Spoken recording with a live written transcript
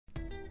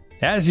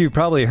As you've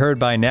probably heard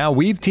by now,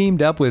 we've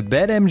teamed up with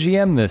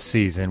BetMGM this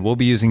season. We'll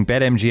be using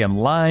BetMGM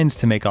lines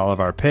to make all of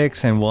our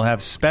picks, and we'll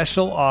have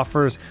special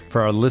offers for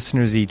our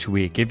listeners each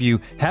week. If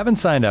you haven't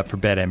signed up for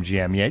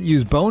BetMGM yet,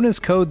 use bonus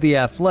code The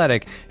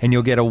Athletic, and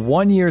you'll get a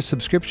 1-year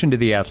subscription to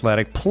The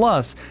Athletic,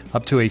 plus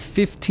up to a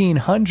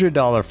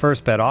 $1,500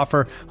 first bet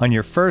offer on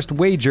your first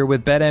wager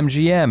with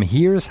BetMGM.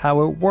 Here's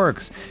how it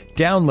works.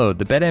 Download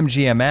the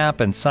BetMGM app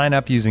and sign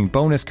up using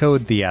bonus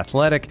code The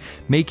Athletic.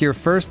 Make your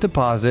first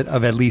deposit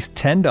of at least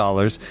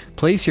 $10.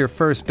 Place your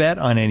first bet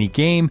on any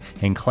game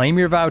and claim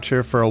your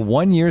voucher for a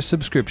 1-year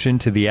subscription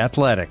to The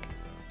Athletic.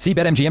 See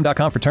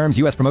BetMGM.com for terms.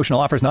 U.S. promotional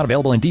offers not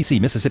available in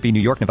D.C., Mississippi, New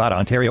York, Nevada,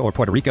 Ontario, or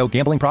Puerto Rico.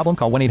 Gambling problem?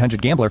 Call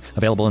 1-800-GAMBLER.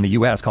 Available in the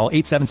U.S. Call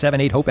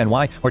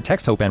 877-8-HOPE-NY or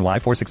text HOPE-NY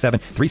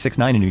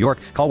 467-369 in New York.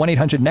 Call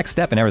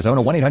 1-800-NEXT-STEP in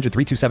Arizona.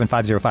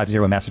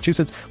 1-800-327-5050 in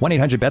Massachusetts.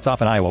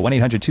 1-800-BETS-OFF in Iowa.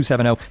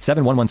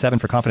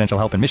 1-800-270-7117 for confidential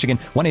help in Michigan.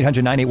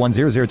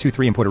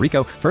 1-800-981-0023 in Puerto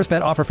Rico. First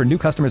bet offer for new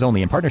customers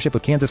only in partnership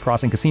with Kansas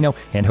Crossing Casino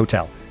and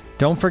Hotel.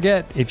 Don't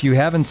forget, if you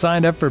haven't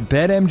signed up for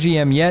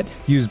BetMGM yet,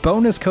 use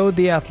bonus code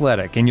The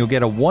Athletic, and you'll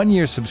get a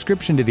 1-year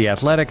subscription to The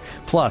Athletic,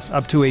 plus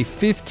up to a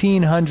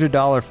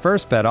 $1,500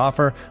 first bet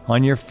offer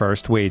on your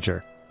first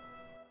wager.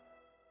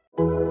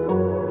 Fields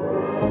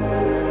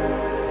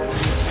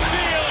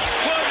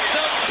put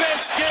the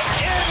biscuit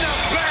in the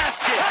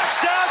basket.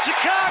 Touchdown,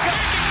 Chicago.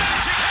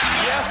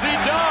 Yes, he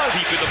does.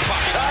 Deep in the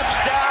pocket.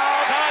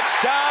 Touchdown,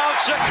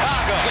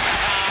 Chicago.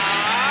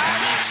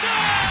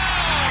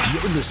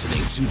 You're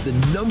listening to the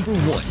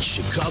 #1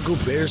 Chicago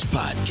Bears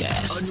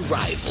podcast.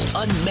 Unrivaled,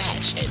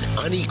 unmatched, and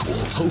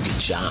unequaled. Hogan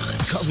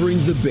Johns.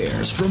 Covering the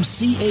Bears from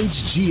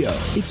CHGO,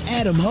 it's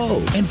Adam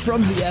Hogue. And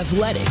from The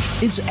Athletic,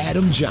 it's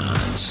Adam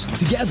Johns.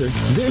 Together,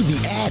 they're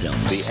the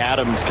Adams. The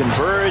Adams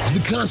converge.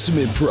 The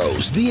consummate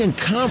pros, the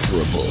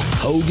incomparable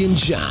Hogan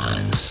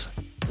Johns.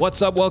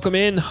 What's up? Welcome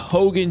in.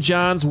 Hogan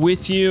Johns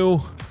with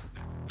you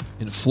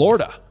in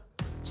Florida.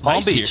 It's Palm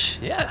nice Beach.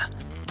 here. Yeah.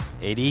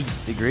 80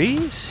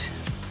 degrees.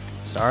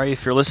 Sorry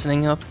if you're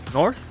listening up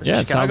north in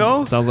Yeah,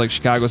 Chicago. sounds like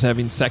Chicago's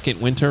having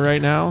second winter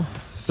right now.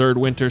 Third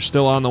winter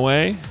still on the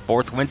way.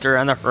 Fourth winter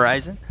on the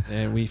horizon.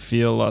 And we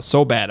feel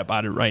so bad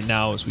about it right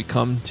now as we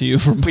come to you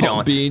from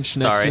Palm Beach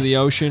next to the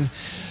ocean.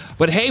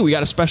 But hey, we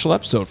got a special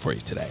episode for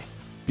you today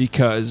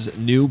because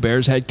new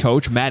Bears head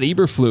coach Matt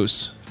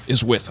Eberflus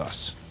is with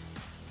us.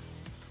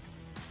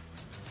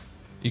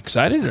 You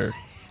excited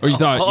or you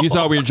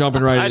thought we were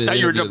jumping right in? I thought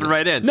you were jumping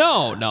right in.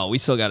 No, we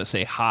still got to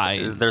say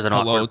hi. There's an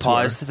awkward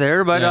pause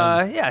there, but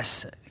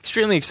yes,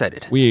 extremely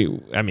excited.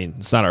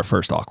 It's not our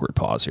first awkward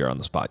pause here on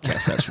this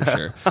podcast, that's for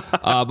sure.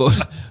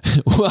 But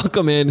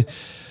welcome in.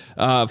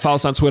 Follow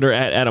us on Twitter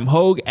at Adam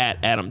Hogue, at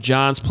Adam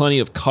Johns. Plenty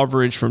of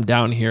coverage from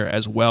down here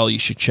as well. You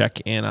should check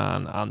in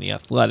on The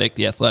Athletic,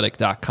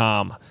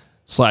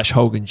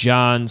 theathletic.com/Hogan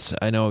Johns.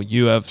 I know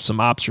you have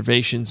some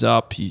observations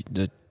up.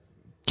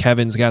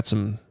 Kevin's got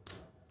some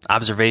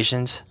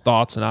observations,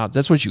 thoughts, and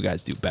that's what you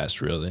guys do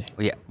best, really.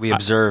 We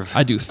observe.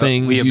 I do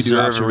things. We you observe do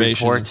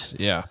observations. And report.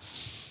 Yeah.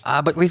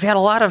 But we've had a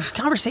lot of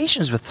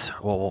conversations with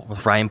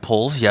Ryan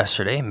Poles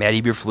yesterday, Matt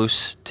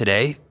Eberflus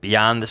today.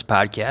 Beyond this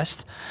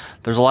podcast,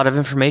 there's a lot of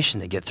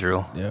information to get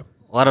through. Yep.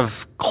 A lot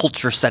of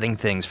culture-setting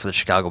things for the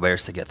Chicago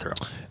Bears to get through.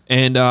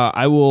 And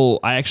I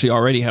actually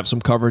already have some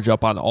coverage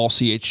up on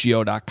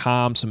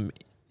allchgo.com. Some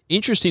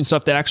interesting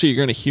stuff that actually you're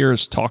going to hear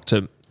us talk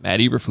to Matt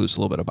Eberflus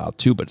a little bit about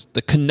too, but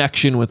the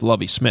connection with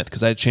Lovie Smith,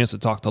 because I had a chance to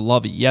talk to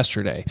Lovie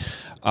yesterday.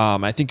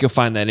 I think you'll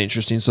find that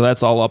interesting. So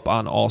that's all up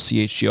on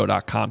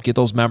allchgo.com. Get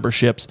those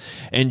memberships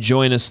and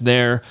join us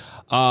there.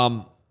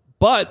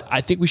 But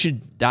I think we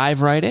should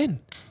dive right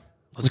in.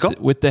 Let's go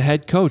with the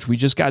head coach. We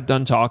just got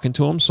done talking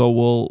to him, so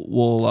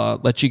we'll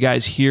let you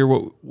guys hear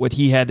what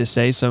he had to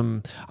say. I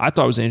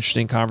thought it was an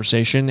interesting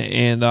conversation,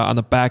 and on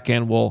the back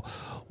end, we'll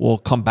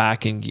come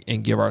back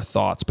and give our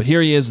thoughts. But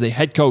here he is, the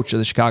head coach of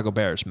the Chicago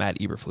Bears, Matt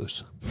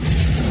Eberflus.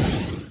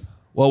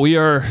 Well, we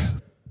are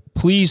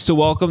pleased to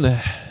welcome the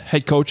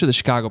head coach of the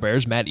Chicago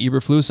Bears, Matt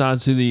Eberflus,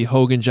 onto the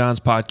Hogan Johns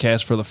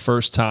podcast for the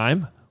first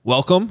time.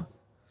 Welcome.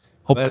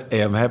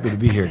 Hey, I'm happy to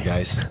be here,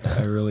 guys.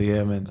 I really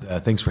am, and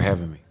thanks for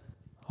having me.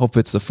 Hope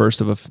it's the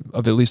first of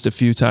at least a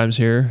few times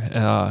here.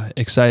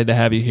 Excited to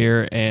have you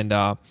here. And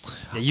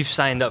you've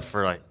signed up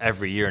for like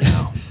every year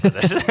now for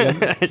this.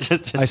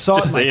 I saw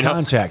it in my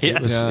contract.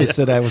 Yes. It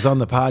said I was on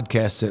the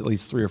podcast at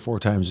least 3 or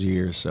 4 times a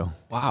year. So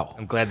wow,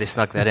 I'm glad they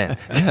snuck that in.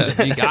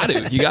 Yeah,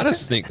 you got to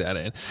sneak that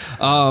in.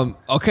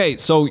 Okay,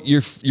 so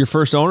your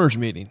first owners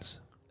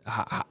meetings.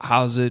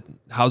 How's it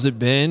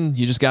been?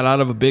 You just got out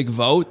of a big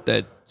vote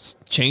that's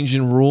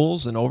changing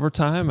rules and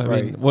overtime. I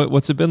mean,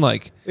 what's it been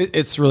like?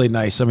 It's really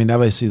nice. I mean,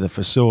 obviously the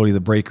facility, the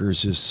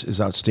Breakers,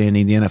 is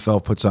outstanding. The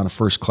NFL puts on a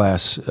first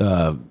class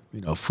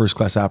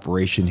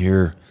operation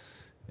here,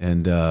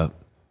 and got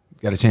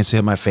a chance to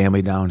have my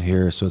family down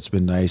here, so it's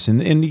been nice.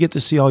 And you get to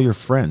see all your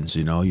friends.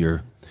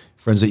 Your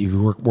friends that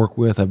you work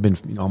with. I've been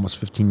almost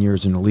 15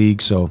 years in the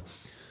league, so.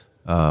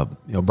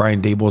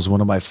 Brian Dable is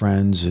one of my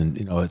friends, and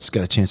it's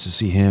got a chance to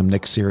see him,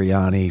 Nick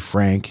Sirianni,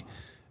 Frank,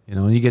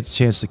 and you get a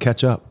chance to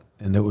catch up.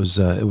 and it was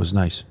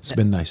nice. It's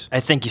been nice. I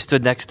think you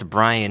stood next to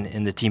Brian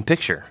in the team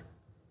picture.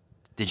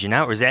 Did you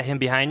not? Was that him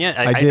behind you?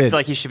 I did. I feel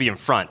like he should be in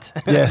front.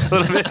 Yes. A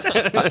little bit.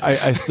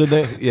 I stood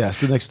there. Yeah, I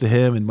stood next to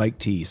him and Mike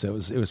T. So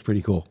it was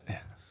pretty cool.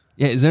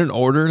 Yeah, is there an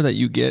order that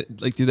you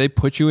get? Like, do they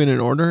put you in an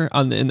order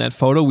in that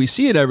photo? We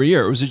see it every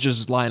year. Or was it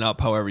just line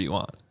up however you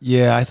want?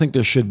 Yeah, I think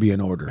there should be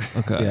an order.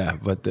 Okay. Yeah,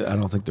 but I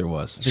don't think there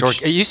was.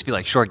 It used to be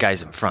like short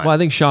guys in front. Well, I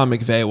think Sean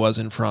McVay was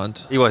in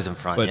front. He was in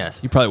front, But yes.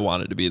 he probably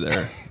wanted to be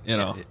there, you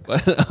know.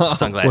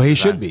 Sunglasses Well, he on.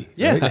 should be.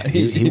 Yeah. right?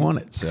 He won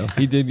it. So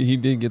He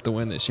did get the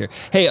win this year.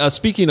 Hey,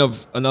 speaking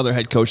of another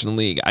head coach in the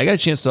league, I got a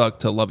chance to talk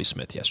to Lovie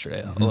Smith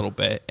yesterday a little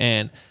bit,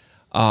 and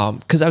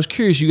because I was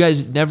curious, you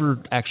guys never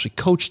actually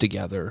coached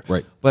together,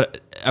 Right. But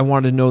I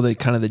wanted to know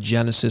the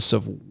genesis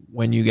of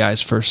when you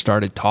guys first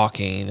started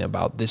talking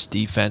about this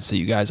defense that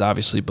you guys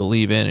obviously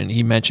believe in. And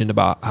he mentioned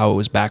about how it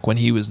was back when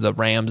he was the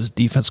Rams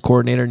defense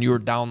coordinator, and you were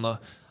down the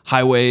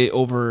highway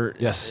over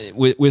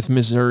with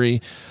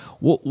Missouri.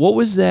 What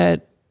was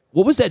that?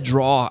 What was that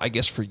draw, I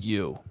guess, for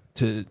you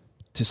to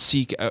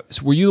seek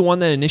out? Were you the one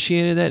that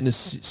initiated that and to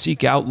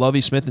seek out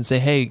Lovie Smith and say,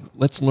 hey,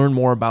 let's learn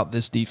more about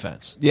this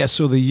defense? yeah,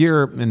 so the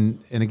year, and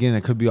again, I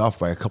could be off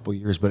by a couple of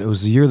years, but it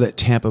was the year that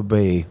Tampa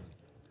Bay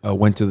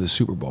went to the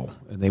Super Bowl,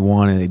 and they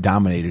won and they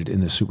dominated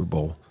in the Super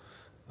Bowl.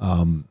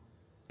 And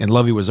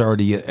Lovie was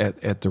already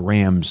at the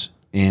Rams,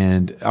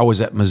 and I was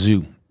at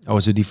Mizzou. I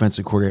was a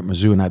defensive coordinator at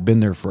Mizzou, and I'd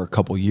been there for a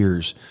couple of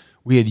years.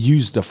 We had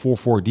used the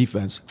 4-4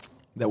 defense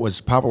that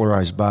was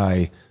popularized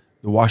by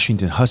the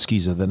Washington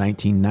Huskies of the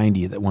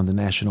 1990 that won the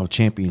national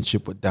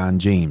championship with Don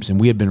James, and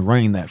we had been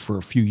running that for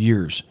a few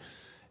years.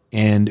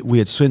 And we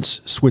had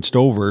since switched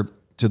over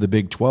to the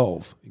Big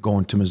 12,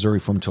 going to Missouri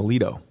from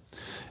Toledo.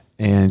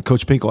 And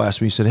Coach Pinkel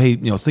asked me, he said, hey,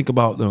 think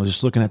about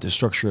just looking at the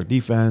structure of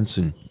defense,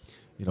 and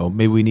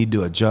maybe we need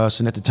to adjust.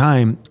 And at the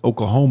time,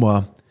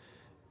 Oklahoma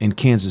and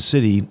Kansas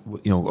City,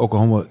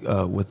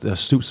 Oklahoma with the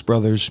Stoops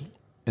brothers,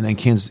 and then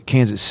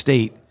Kansas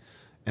State,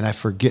 and I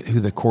forget who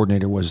the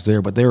coordinator was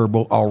there, but they were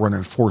both all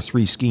running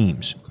 4-3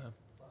 schemes. Okay.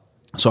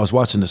 So I was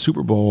watching the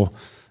Super Bowl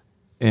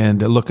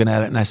and looking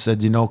at it, and I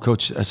said,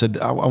 Coach, I said,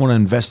 I want to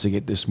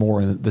investigate this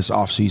more in this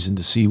offseason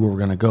to see where we're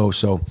going to go.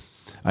 So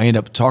I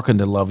ended up talking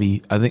to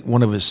Lovie. I think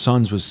one of his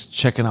sons was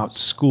checking out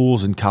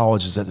schools and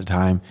colleges at the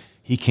time.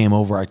 He came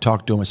over. I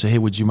talked to him. I said, hey,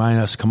 would you mind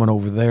us coming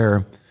over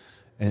there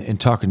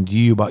and talking to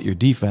you about your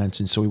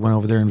defense? And so we went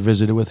over there and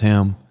visited with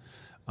him.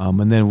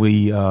 And then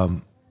we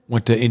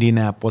went to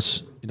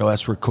Indianapolis.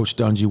 That's where Coach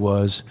Dungy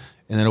was.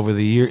 And then over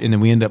the year, and then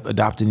we ended up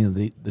adopting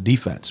the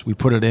defense. We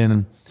put it in,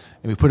 and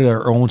we put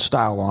our own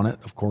style on it,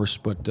 of course.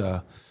 But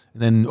and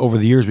then over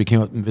the years, we came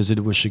up and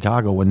visited with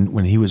Chicago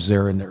when he was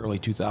there in the early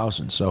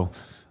 2000s. So,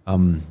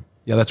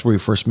 that's where we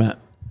first met.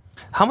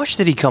 How much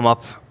did he come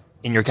up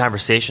in your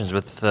conversations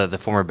with the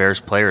former Bears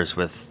players,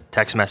 with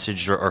text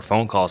message or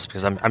phone calls?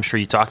 Because I'm sure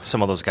you talked to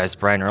some of those guys, the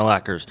Brian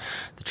Urlachers,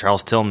 the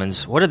Charles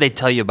Tillmans. What did they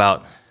tell you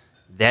about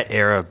that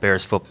era of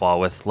Bears football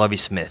with Lovie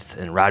Smith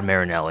and Rod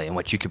Marinelli and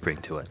what you could bring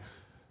to it?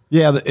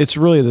 Yeah, it's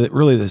really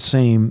the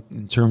same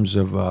in terms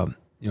of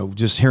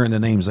just hearing the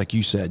names like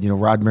you said.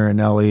 Rod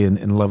Marinelli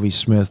and Lovie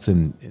Smith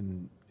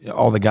and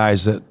all the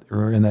guys that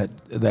are in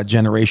that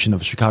generation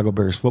of Chicago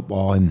Bears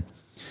football, and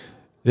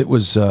it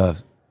was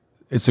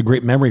it's a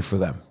great memory for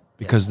them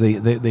because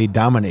they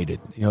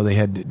dominated. They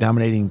had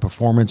dominating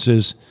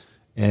performances,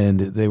 and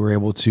they were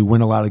able to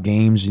win a lot of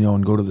games.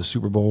 And go to the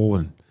Super Bowl,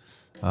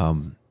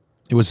 and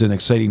it was an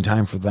exciting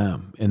time for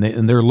them, and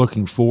they're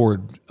looking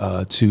forward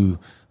to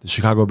the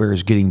Chicago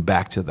Bears getting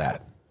back to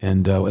that,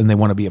 and they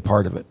want to be a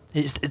part of it.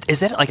 Is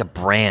that like a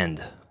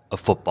brand of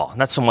football?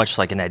 Not so much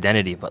like an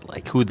identity, but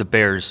like who the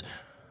Bears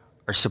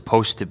are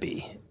supposed to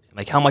be.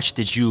 Like, how much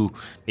did you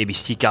maybe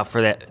seek out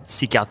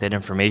that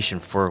information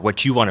for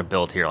what you want to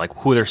build here? Like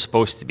who they're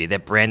supposed to be,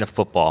 that brand of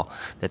football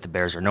that the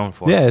Bears are known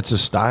for. Yeah, it's a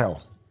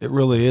style. It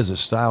really is a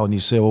style, and you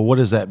say, well, what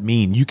does that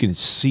mean? You can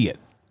see it.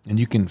 And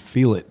you can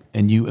feel it,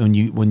 and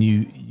when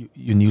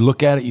you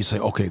look at it, you say,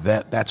 okay,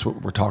 that's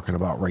what we're talking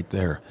about right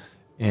there,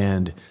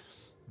 and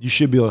you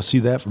should be able to see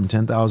that from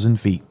 10,000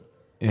 feet.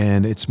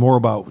 And it's more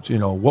about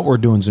what we're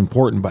doing is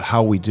important, but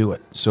how we do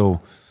it.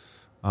 So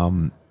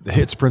the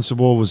HITS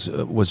principle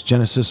was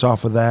genesis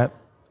off of that,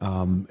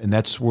 and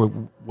that's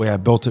the way I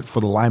built it for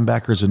the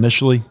linebackers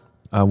initially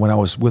when I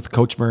was with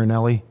Coach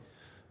Marinelli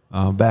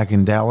back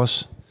in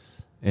Dallas.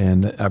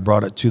 And I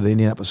brought it to the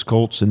Indianapolis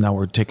Colts, and now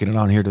we're taking it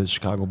on here to the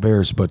Chicago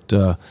Bears. But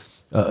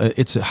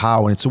it's a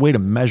how, and it's a way to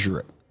measure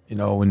it,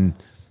 and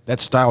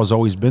that style has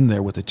always been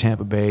there with the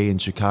Tampa Bay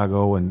and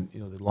Chicago and,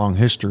 the long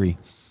history.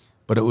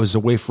 But it was a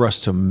way for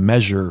us to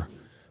measure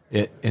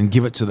it and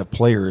give it to the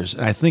players.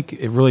 And I think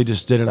it really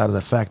just did it out of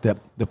the fact that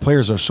the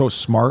players are so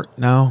smart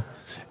now,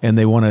 and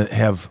they want to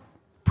have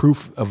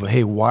proof of,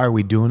 hey, why are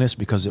we doing this?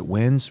 Because it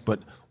wins. But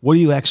what do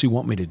you actually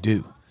want me to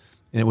do?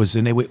 And it was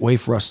a way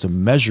for us to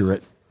measure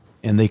it.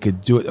 And they could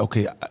do it.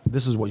 Okay,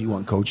 this is what you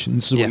want, Coach, and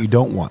this is what you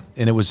don't want.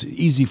 And it was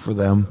easy for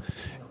them,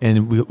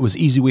 and it was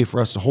an easy way for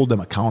us to hold them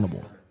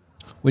accountable.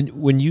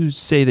 When you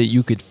say that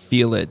you could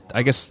feel it,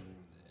 I guess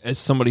as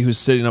somebody who's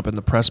sitting up in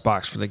the press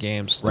box for the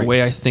games, Right. the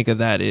way I think of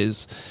that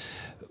is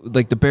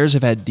like the Bears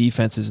have had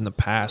defenses in the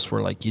past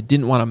where like you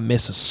didn't want to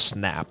miss a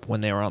snap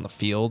when they were on the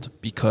field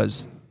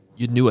because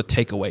you knew a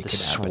takeaway could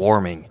happen.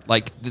 Swarming.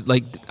 Like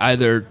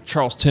either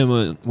Charles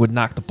Tillman would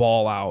knock the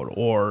ball out,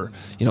 or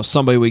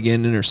somebody would get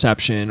an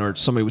interception, or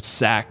somebody would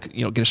sack,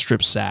 get a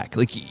strip sack.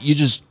 Like you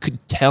just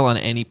could tell on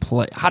any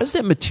play. How does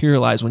that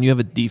materialize when you have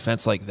a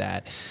defense like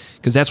that?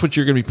 Because that's what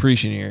you're going to be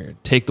preaching here.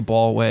 Take the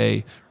ball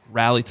away,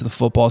 rally to the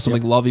football.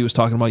 Something Lovey was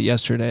talking about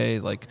yesterday.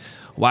 Like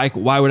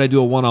why would I do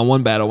a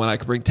one-on-one battle when I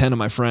could bring 10 of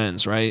my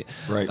friends, right?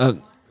 Right.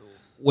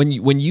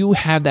 When you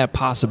have that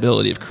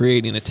possibility of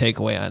creating a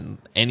takeaway on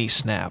any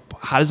snap,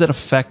 how does that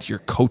affect your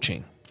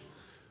coaching?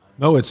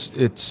 No,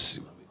 it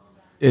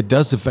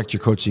does affect your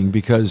coaching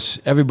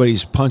because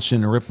everybody's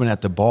punching and ripping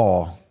at the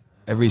ball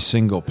every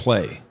single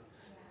play.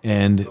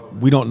 And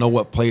we don't know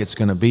what play it's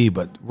going to be,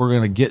 but we're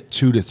going to get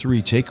 2 to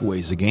 3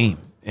 takeaways a game.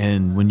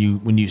 And when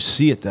you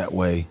see it that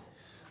way,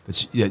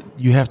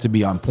 you have to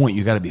be on point.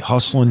 You got to be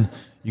hustling.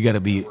 You got to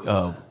be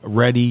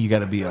ready. You got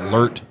to be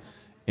alert.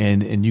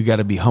 And you got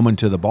to be humming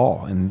to the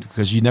ball, and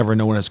because you never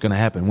know when it's going to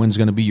happen. When's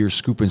going to be your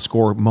scoop and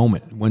score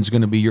moment? When's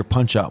going to be your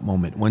punch out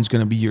moment? When's going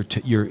to be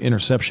your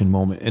interception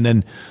moment? And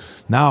then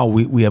now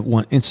we have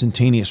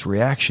instantaneous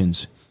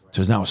reactions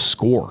to now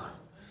score.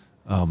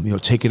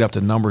 Take it up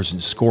to numbers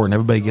and score, and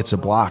everybody gets a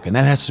block, and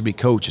that has to be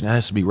coached and that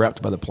has to be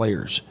repped by the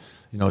players.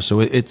 So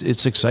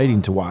it's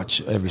exciting to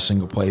watch every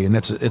single play, and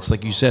it's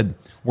like you said,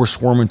 we're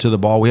swarming to the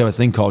ball. We have a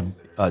thing called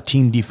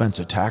team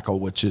defensive tackle,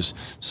 which is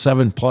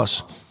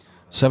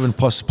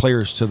 7+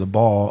 players to the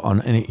ball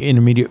on any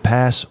intermediate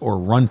pass or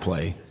run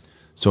play.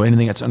 So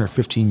anything that's under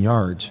 15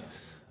 yards,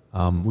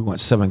 we want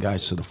 7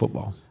 guys to the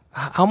football.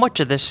 How much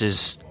of this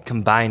is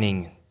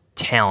combining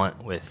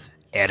talent with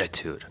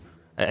attitude?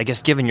 I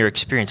guess given your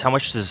experience, how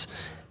much does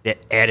that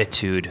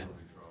attitude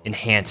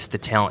enhance the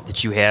talent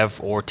that you have,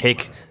 or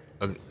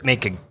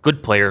make a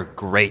good player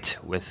great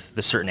with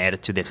the certain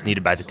attitude that's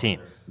needed by the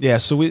team? Yeah,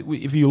 so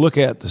if you look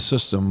at the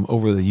system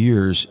over the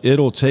years,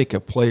 it'll take a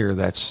player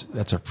that's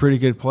a pretty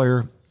good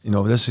player.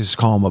 Let's just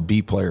call him a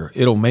B player.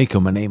 It'll make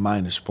him an A-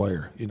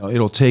 player.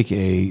 It'll take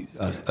a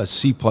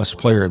C+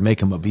 player and make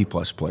him a B+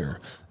 player.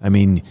 I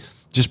mean,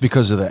 just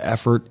because of the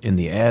effort and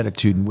the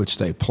attitude in which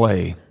they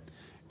play.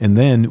 And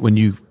then when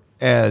you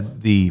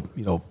add the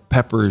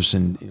Peppers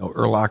and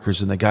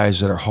Urlachers and the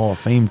guys that are Hall of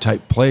Fame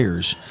type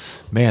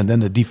players, man, then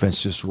the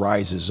defense just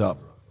rises up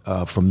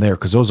from there,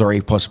 because those are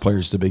A+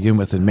 players to begin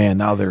with, and man,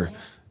 now they're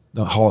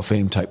the Hall of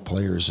Fame type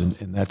players, and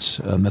that's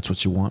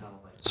what you want.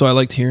 So I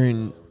liked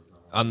hearing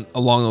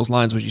along those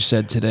lines what you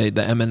said today,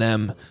 the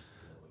Eminem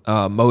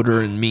motor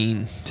and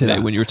mean today,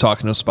 when you were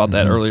talking to us about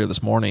that earlier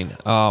this morning.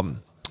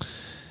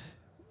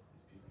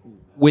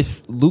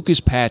 With Lucas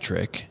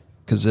Patrick,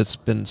 because it's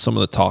been some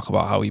of the talk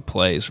about how he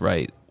plays,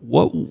 right?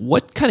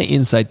 What kind of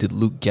insight did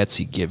Luke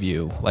Getsy give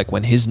you, like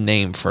when his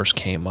name first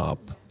came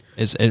up?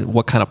 And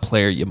what kind of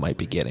player you might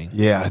be getting?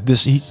 Yeah,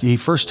 he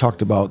first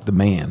talked about the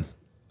man,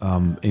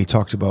 and he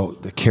talked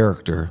about the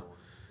character,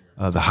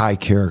 the high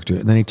character,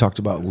 and then he talked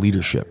about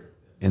leadership,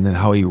 and then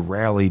how he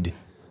rallied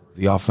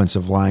the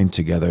offensive line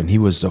together, and he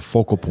was the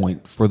focal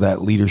point for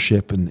that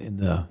leadership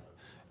and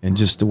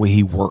just the way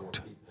he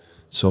worked.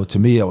 So to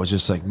me, I was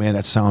just like, man,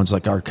 that sounds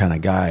like our kind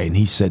of guy, and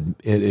he said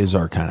it is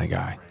our kind of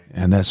guy,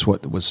 and that's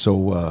what was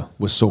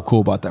so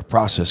cool about that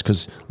process,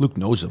 because Luke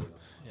knows him.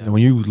 And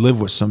when you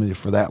live with somebody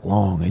for that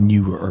long, and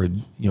you are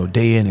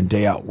day in and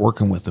day out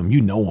working with them,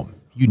 you know them.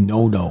 You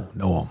know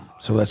them.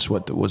 So that's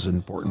what was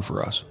important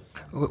for us.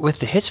 With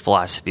the Hitch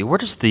philosophy, where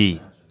does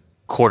the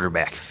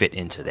quarterback fit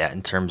into that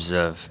in terms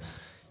of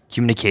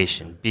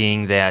communication,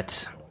 being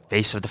that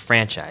face of the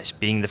franchise,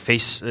 being the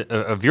face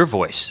of your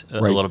voice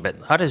a little bit?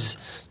 How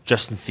does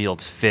Justin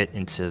Fields fit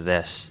into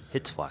this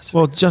Hitch philosophy?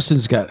 Well,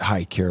 Justin's got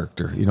high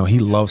character. He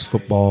loves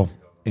football,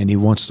 and he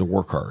wants to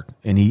work hard,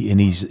 and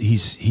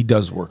he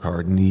does work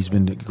hard, and he's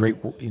been a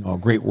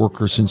great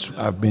worker since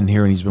I've been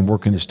here, and he's been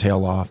working his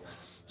tail off.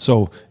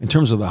 So in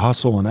terms of the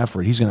hustle and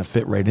effort, he's going to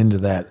fit right into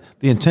that.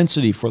 The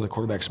intensity for the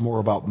quarterback's more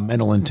about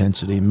mental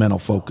intensity, mental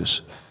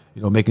focus,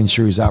 making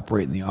sure he's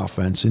operating the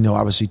offense, and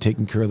obviously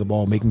taking care of the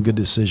ball, making good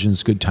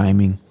decisions, good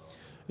timing,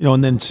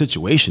 and then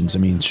situations. I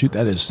mean,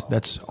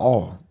 that's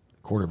all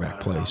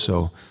quarterback play.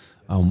 So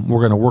we're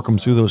going to work them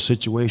through those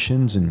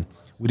situations, and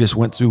we just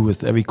went through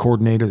with every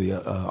coordinator, the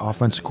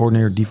offensive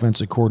coordinator,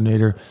 defensive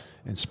coordinator,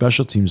 and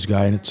special teams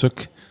guy, and it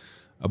took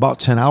about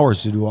 10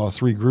 hours to do all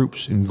 3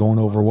 groups and going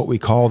over what we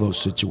call those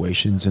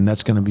situations, and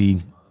that's going to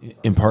be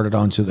imparted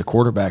onto the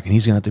quarterback, and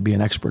he's going to have to be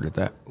an expert at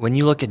that. When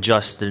you look at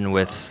Justin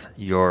with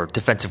your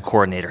defensive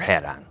coordinator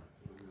hat on,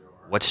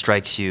 what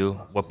strikes you?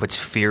 What puts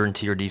fear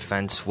into your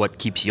defense? What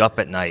keeps you up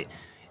at night?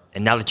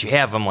 And now that you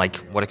have him,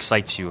 what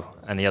excites you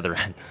on the other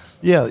end?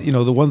 Yeah,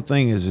 the one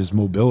thing is his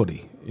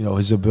mobility.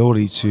 His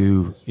ability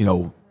to,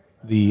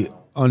 the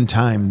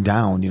untimed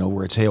down,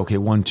 where it's, hey, okay,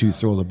 1, 2,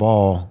 throw the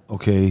ball,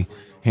 okay,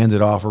 hand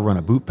it off or run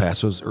a boot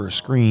pass, or a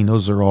screen.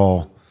 Those are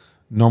all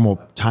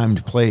normal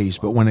timed plays.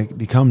 But when it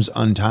becomes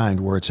untimed,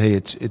 where it's, hey,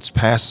 it's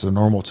past the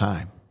normal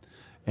time,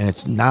 And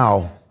it's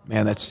now,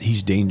 man,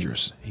 he's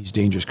dangerous. He's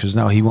dangerous because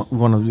now we want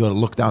to be able to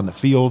look down the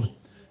field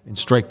and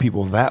strike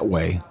people that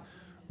way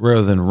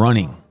rather than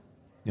running.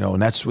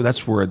 And that's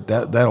where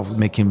that'll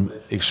make him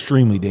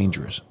extremely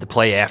dangerous. The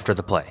play after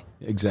the play.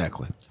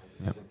 Exactly.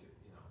 Yep.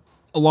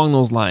 Along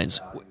those lines,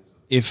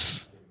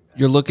 if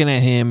you're looking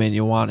at him and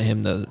you want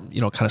him to,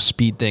 kind of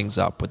speed things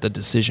up with the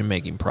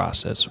decision-making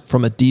process,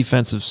 from a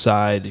defensive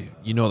side,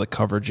 the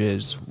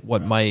coverages,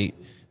 what might,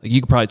 like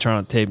you could probably turn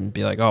on tape and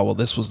be like, oh, well,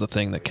 this was the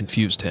thing that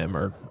confused him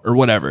or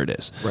whatever it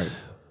is. Right.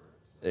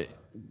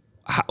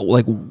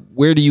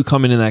 Where do you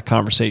come in that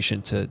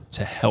conversation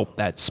to help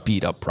that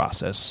speed up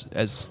process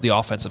as the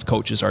offensive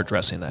coaches are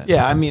addressing that?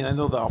 Yeah, I mean, I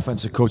know the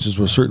offensive coaches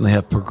will certainly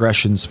have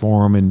progressions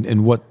for them,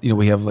 and what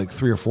we have like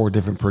 3 or 4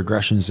 different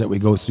progressions that we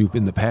go through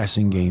in the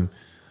passing game.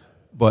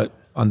 But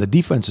on the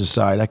defensive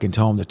side, I can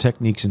tell them the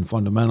techniques and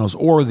fundamentals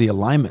or the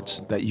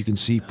alignments that you can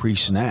see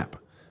pre-snap.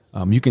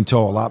 You can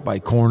tell a lot by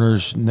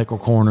corners, nickel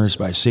corners,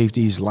 by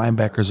safeties,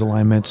 linebackers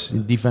alignments,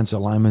 defense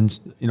alignments.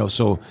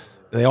 So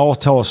they all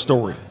tell a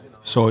story.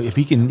 So if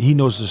he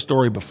knows the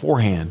story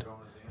beforehand,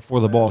 before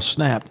the ball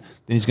snapped,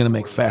 then he's going to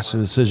make faster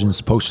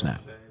decisions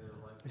post-snap.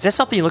 Is that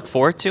something you look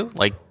forward to,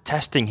 like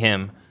testing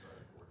him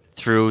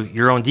through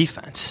your own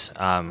defense?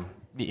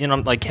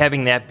 Like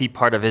having that be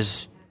part of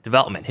his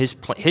development, his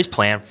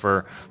plan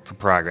for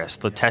progress,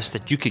 the test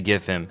that you could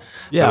give him.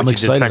 Yeah, I'm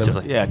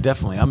excited. Yeah,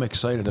 definitely. I'm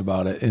excited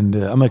about it, and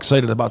I'm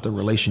excited about the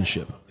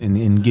relationship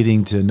and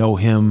getting to know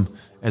him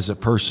as a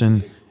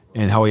person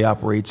and how he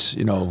operates,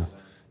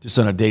 just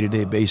on a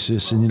day-to-day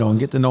basis, and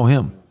get to know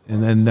him.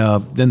 And then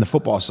the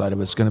football side of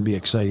it's going to be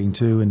exciting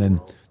too, and then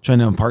trying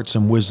to impart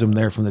some wisdom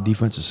there from the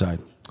defensive side.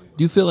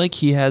 Do you feel like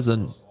he has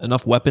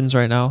enough weapons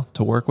right now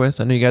to work with?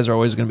 I know you guys are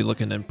always going to be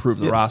looking to improve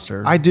the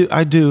roster. I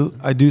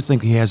do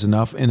think he has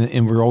enough,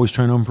 and we're always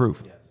trying to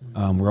improve.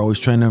 We're always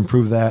trying to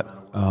improve that.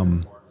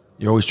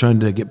 You're always trying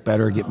to get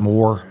better, get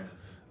more.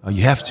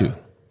 You have to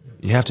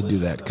do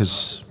that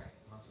because,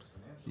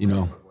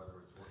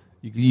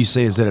 you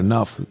say, is that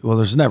enough? Well,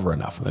 there's never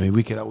enough. I mean,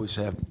 we can always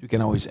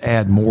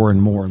add more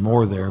and more and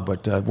more there,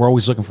 but we're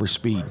always looking for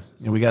speed.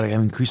 We got to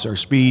increase our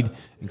speed,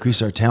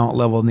 increase our talent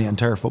level in the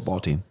entire football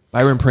team.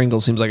 Byron Pringle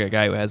seems like a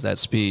guy who has that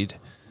speed.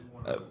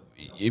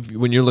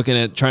 When you're looking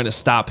at trying to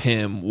stop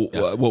him,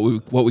 yes.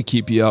 what would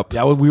keep you up?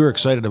 Yeah, we were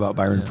excited about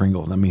Byron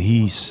Pringle. I mean,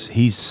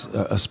 he's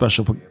a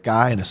special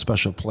guy and a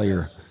special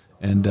player,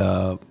 and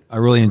I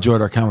really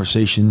enjoyed our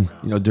conversation,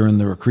 during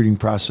the recruiting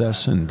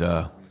process, and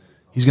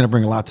he's going to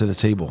bring a lot to the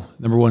table.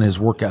 Number one, his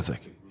work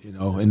ethic,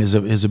 and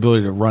his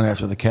ability to run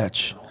after the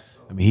catch.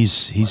 I mean,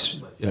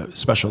 he's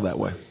special that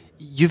way.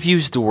 You've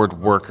used the word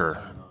worker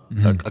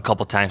a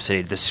couple times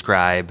today to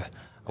describe,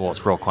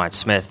 it's Roquan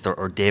Smith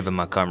or David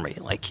Montgomery.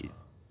 Like,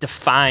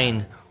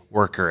 define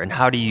worker, and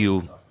how do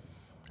you,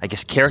 I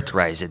guess,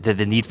 characterize it,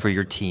 the need for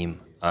your team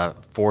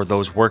for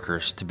those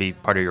workers to be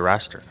part of your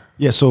roster?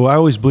 Yeah, so I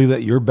always believe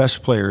that your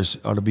best players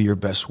ought to be your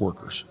best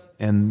workers.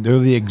 And they're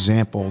the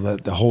example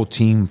that the whole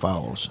team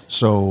follows.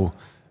 So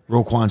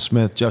Roquan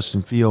Smith,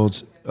 Justin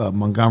Fields,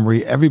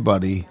 Montgomery,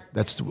 everybody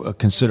that's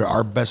considered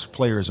our best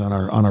players on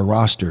our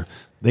roster,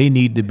 they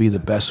need to be the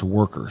best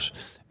workers.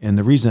 And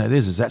the reason that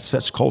is that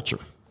sets culture.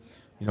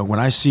 When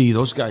I see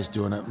those guys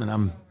doing it,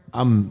 and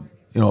I'm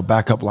a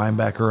backup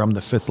linebacker, I'm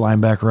the 5th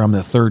linebacker, I'm the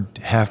 3rd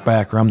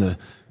halfback, or I'm the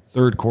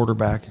 3rd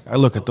quarterback. I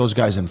look at those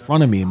guys in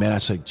front of me, and man, I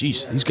say,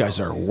 geez, these guys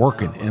are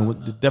working.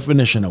 And the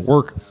definition of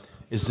work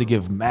is to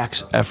give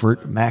max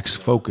effort, max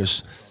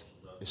focus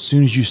as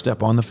soon as you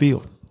step on the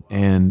field,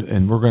 and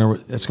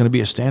that's going to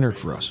be a standard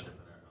for us.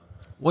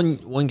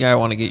 One guy I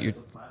want to get your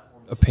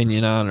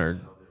opinion on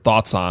or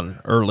thoughts on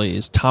early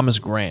is Thomas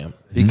Graham,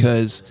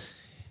 because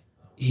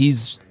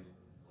he's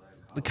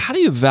like, how do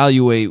you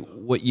evaluate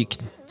what you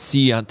can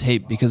see on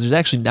tape? Because there's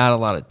actually not a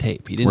lot of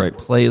tape. He didn't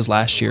play his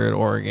last year at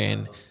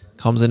Oregon,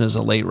 comes in as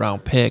a late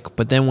round pick,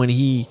 but then when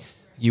you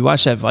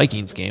watch that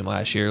Vikings game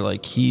last year,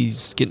 like,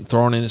 he's getting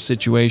thrown in a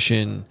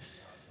situation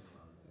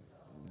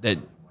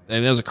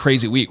and it was a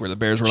crazy week where the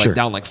Bears were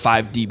down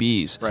 5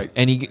 DBs. Right.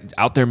 And he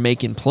out there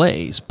making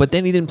plays, but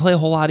then he didn't play a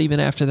whole lot even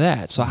after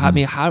that. So how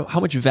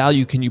much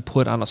value can you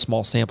put on a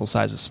small sample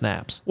size of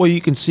snaps? Well, you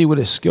can see what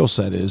his skill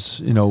set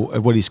is,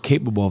 what he's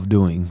capable of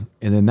doing.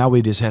 And then now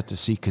we just have to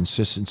see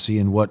consistency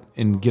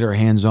and get our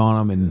hands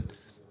on him and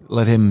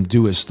let him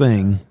do his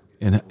thing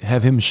and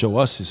have him show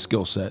us his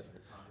skill set.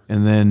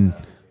 And then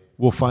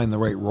we'll find the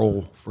right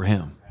role for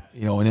him,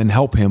 and then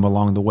help him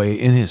along the way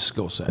in his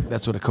skill set.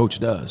 That's what a coach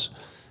does.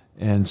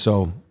 And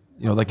so,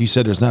 like you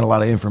said, there's not a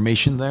lot of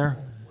information there,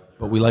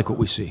 but we like what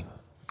we see.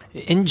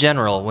 In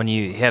general, when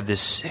you have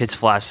this HITS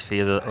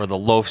philosophy or the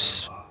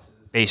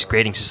LOAFS-based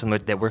grading system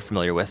that we're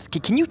familiar with,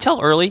 can you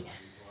tell early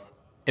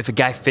if a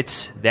guy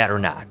fits that or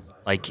not?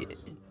 Like,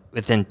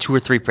 within 2 or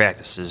 3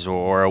 practices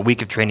or a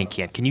week of training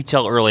camp, can you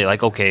tell early,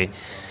 like, okay,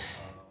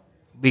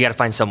 we got to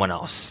find someone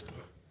else?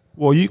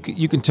 Well, you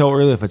can tell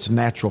early if it's a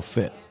natural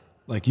fit.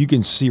 Like, you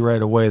can see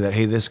right away that,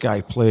 hey, this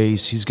guy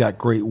plays. He's got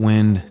great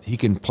wind. He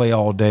can play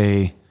all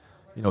day.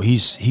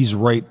 He's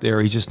right there.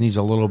 He just needs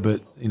a little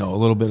bit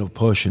of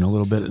push and a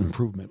little bit of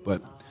improvement.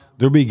 But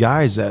there'll be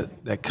guys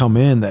that come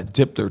in that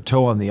dip their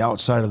toe on the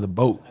outside of the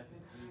boat.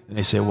 And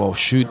they say, well,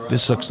 shoot,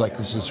 this looks like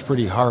this is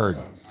pretty hard.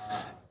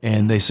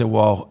 And they say,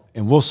 well,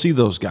 and we'll see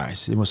those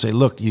guys. And we'll say,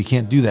 look, you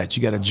can't do that.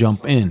 You got to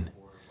jump in.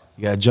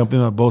 You got to jump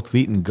in with both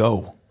feet and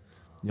go,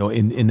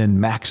 and then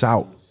max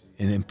out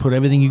and then put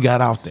everything you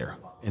got out there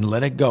and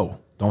let it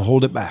go. Don't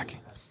hold it back.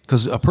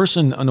 Because a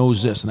person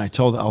knows this, and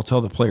I'll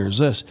tell the players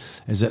this,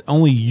 is that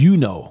only you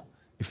know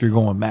if you're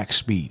going max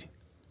speed,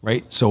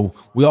 right? So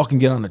we all can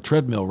get on the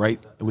treadmill, right?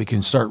 And we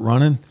can start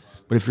running.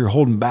 But if you're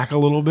holding back a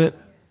little bit,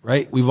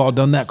 right? We've all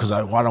done that because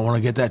I don't want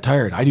to get that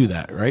tired. I do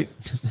that, right?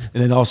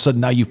 And then all of a sudden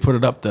now you put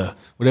it up to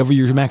whatever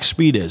your max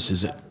speed is.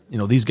 Is it,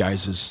 these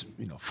guys is,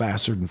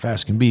 faster than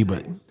fast can be,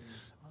 but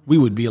we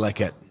would be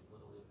like at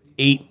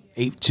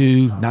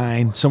 8.2,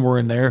 9, somewhere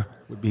in there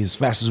would be as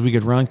fast as we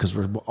could run because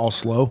we're all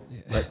slow.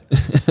 But,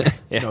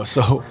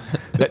 so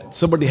that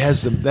somebody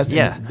has them.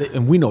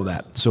 And we know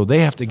that. So they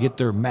have to get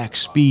their max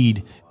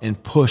speed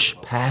and push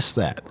past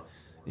that,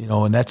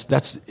 and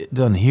that's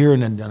done here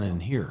and then done in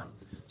here.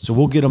 So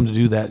we'll get them to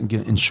do that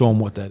and show them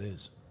what that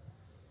is.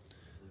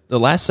 The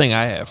last thing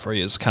I have for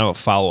you is kind of a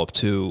follow-up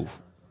to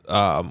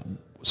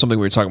something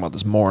we were talking about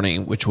this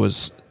morning, which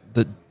was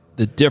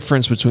the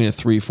difference between a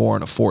 3-4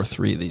 and a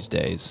 4-3 these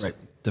days, right,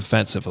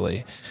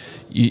 defensively.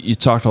 You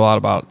talked a lot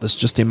about this,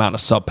 just the amount of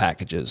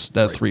sub-packages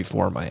that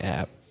 3-4 might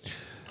have.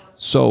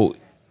 So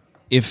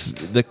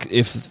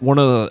if one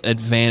of the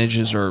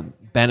advantages or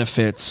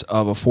benefits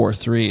of a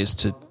 4-3 is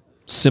to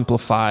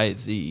simplify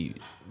the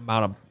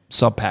amount of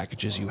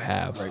sub-packages you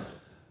have, right,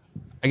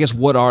 I guess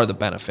what are the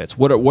benefits?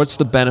 What's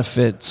the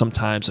benefit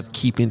sometimes of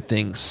keeping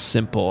things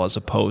simple as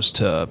opposed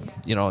to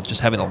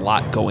just having a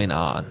lot going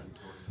on?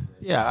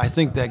 Yeah, I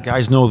think that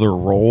guys know their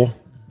role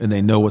and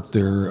they know what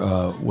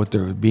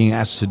they're being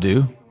asked to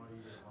do,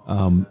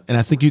 and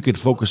I think you could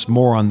focus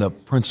more on the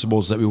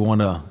principles that we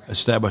want to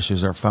establish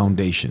as our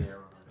foundation.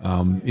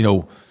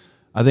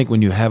 I think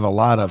when you have a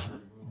lot of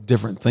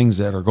different things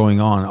that are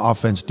going on,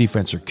 offense,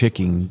 defense, or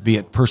kicking, be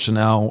it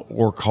personnel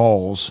or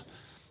calls,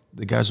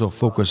 the guys will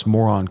focus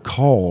more on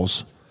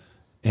calls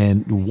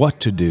and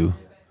what to do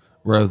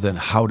rather than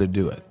how to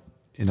do it.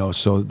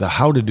 So the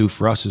how to do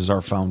for us is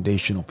our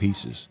foundational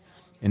pieces.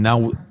 And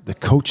now the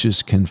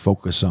coaches can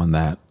focus on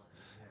that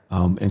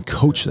and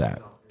coach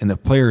that. And the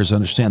players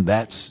understand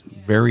that's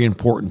very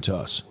important to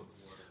us.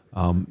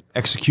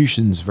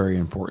 Execution is very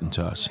important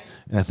to us.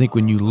 And I think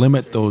when you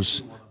limit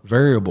those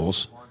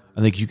variables,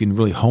 I think you can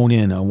really hone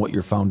in on what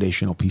your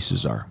foundational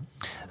pieces are.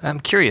 I'm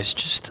curious,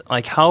 just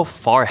like how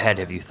far ahead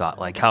have you thought,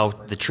 like how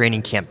the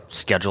training camp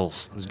schedule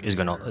is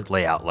going to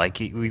lay out? Like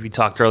we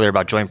talked earlier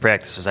about joint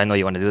practices. I know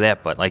you want to do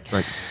that, but like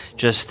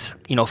just,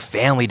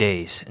 family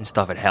days and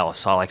stuff at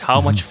Halisol. Like how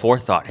much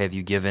forethought have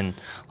you given,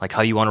 like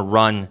how you want to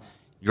run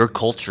your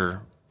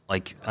culture,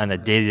 like on a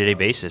day-to-day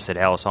basis at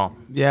Halisol?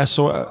 Yeah,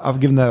 so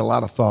I've given that a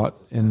lot of thought,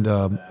 and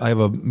I have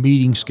a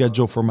meeting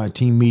schedule for my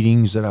team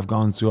meetings that I've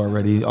gone through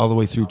already, all the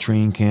way through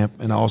training camp,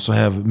 and I also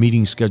have a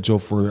meeting schedule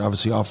for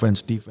obviously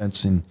offense,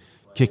 defense, and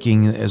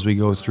kicking as we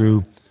go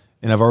through,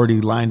 and I've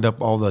already lined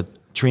up all the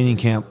training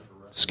camp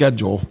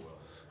schedule,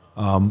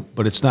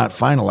 but it's not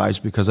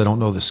finalized because I don't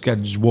know the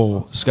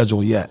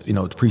schedule yet, the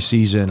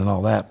preseason and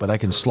all that, but I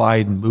can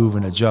slide and move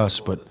and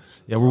adjust, but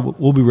yeah,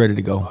 we'll be ready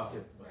to go.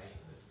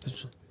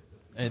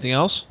 Anything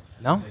else?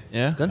 No.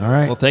 Yeah. Good. All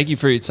right. Well, thank you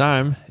for your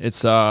time.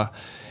 It's a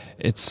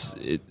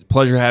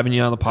pleasure having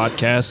you on the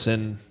podcast,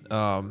 and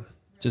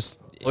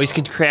just. Well, he's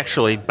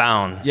contractually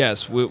bound.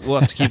 Yes, we'll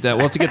have to keep that.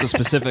 We'll have to get the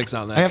specifics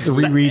on that. I have to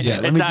reread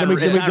that. Let me double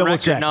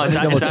check. No, it's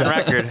on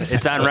record.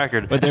 It's on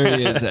record. But there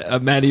he is,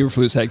 Matt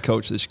Eberflus, head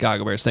coach of the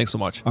Chicago Bears. Thanks so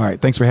much. All right.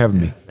 Thanks for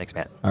having me. Thanks,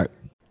 Matt. All right.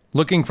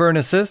 Looking for an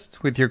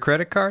assist with your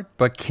credit card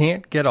but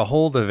can't get a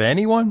hold of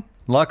anyone?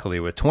 Luckily,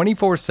 with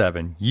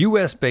 24/7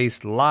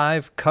 U.S.-based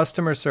live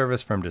customer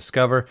service from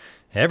Discover,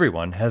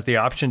 everyone has the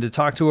option to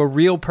talk to a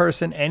real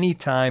person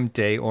anytime,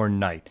 day or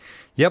night.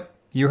 Yep,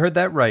 you heard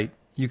that right.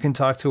 You can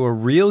talk to a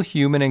real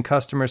human in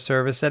customer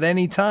service at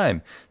any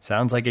time.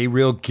 Sounds like a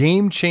real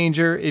game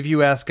changer if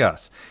you ask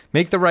us.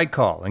 Make the right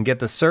call and get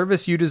the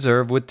service you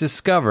deserve with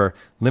Discover.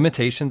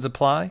 Limitations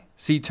apply.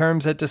 See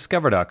terms at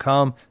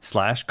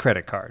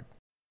discover.com/creditcard.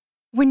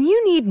 When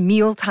you need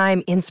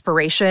mealtime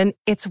inspiration,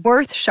 it's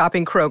worth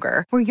shopping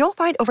Kroger, where you'll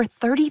find over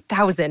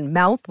 30,000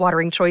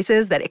 mouth-watering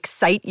choices that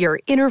excite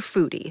your inner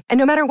foodie. And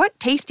no matter what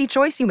tasty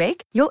choice you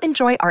make, you'll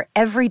enjoy our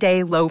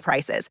everyday low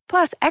prices,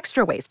 plus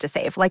extra ways to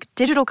save, like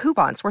digital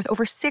coupons worth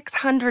over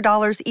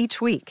 $600 each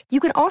week. You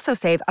can also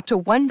save up to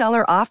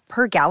 $1 off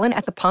per gallon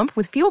at the pump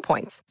with fuel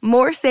points.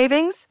 More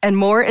savings and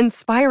more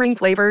inspiring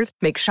flavors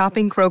make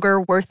shopping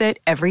Kroger worth it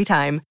every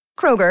time.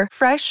 Kroger,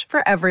 fresh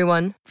for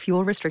everyone.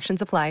 Fuel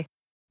restrictions apply.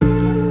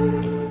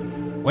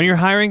 When you're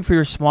hiring for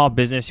your small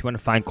business, you want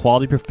to find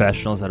quality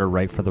professionals that are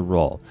right for the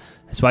role.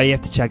 That's why you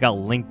have to check out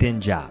LinkedIn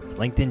Jobs.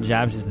 LinkedIn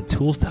Jobs is the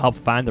tools to help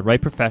find the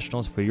right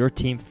professionals for your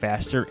team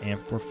faster and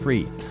for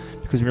free.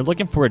 Because when you're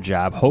looking for a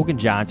job, Hogan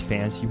Johns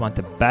fans, you want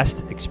the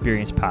best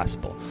experience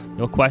possible.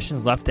 No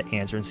questions left to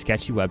answer and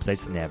sketchy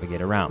websites to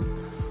navigate around.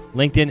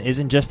 LinkedIn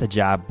isn't just a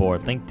job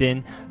board.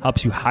 LinkedIn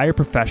helps you hire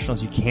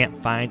professionals you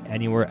can't find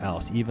anywhere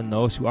else, even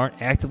those who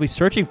aren't actively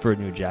searching for a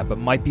new job but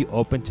might be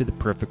open to the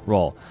perfect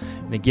role.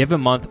 In a given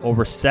month,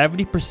 over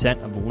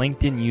 70% of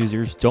LinkedIn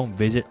users don't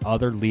visit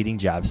other leading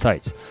job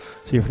sites.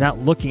 So if you're not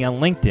looking on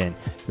LinkedIn,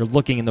 you're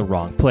looking in the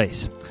wrong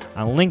place.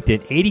 On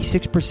LinkedIn,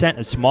 86%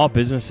 of small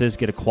businesses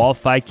get a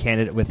qualified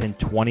candidate within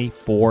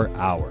 24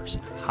 hours.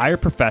 Hire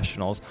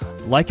professionals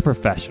like a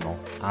professional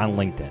on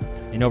LinkedIn.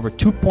 And over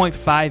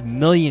 2.5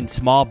 million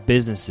small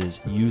businesses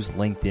use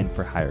LinkedIn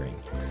for hiring.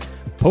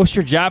 Post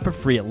your job for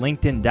free at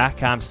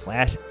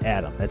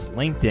linkedin.com/Adam. That's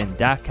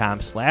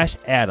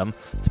linkedin.com/Adam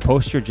to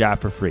post your job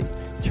for free.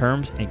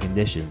 Terms and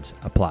conditions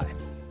apply.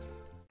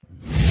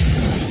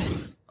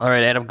 All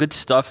right, Adam, good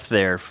stuff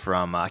there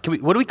from, what do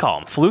we call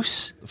him?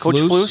 Flus? Coach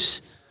Flus?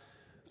 Flus?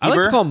 I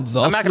like to call him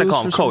the I'm not going to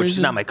call him Flus for some coach. He's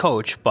reason. not my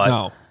coach, but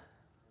No.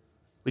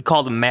 we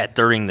called him Matt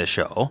during the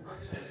show.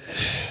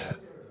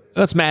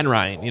 That's Matt and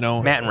Ryan,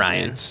 Matt and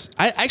Ryan.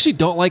 I actually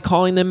don't like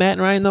calling them Matt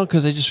and Ryan, though,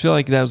 because I just feel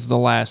like that was the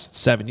last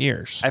 7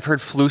 years. I've heard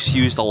Flus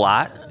used a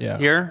lot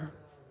here.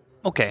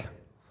 Okay.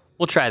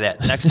 We'll try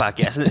that next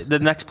podcast. The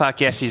next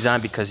podcast he's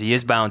on because he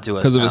is bound to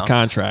us Because of his now.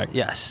 contract.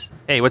 Yes.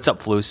 Hey, what's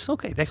up, Flus?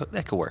 Okay,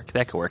 that could work.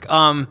 That could work.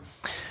 I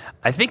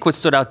think what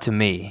stood out to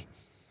me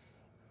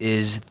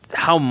is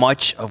how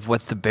much of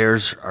what the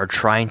Bears are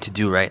trying to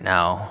do right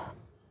now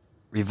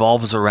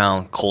revolves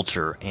around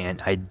culture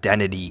and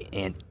identity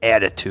and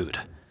attitude.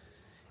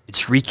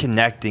 It's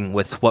reconnecting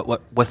with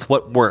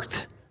what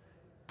worked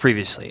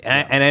previously.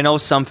 And I know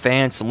some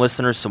fans, some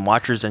listeners, some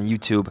watchers on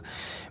YouTube,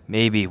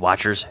 maybe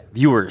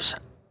viewers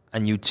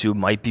on YouTube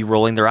might be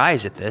rolling their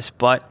eyes at this,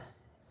 but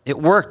it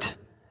worked.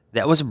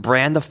 That was a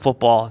brand of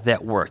football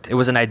that worked. It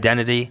was an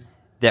identity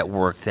that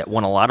worked, that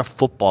won a lot of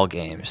football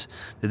games.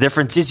 The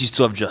difference is you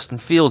still have Justin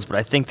Fields, but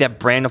I think that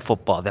brand of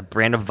football, that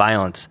brand of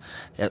violence,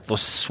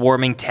 those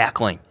swarming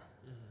tackling,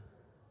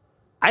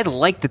 I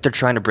like that they're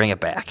trying to bring it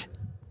back.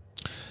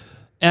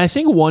 And I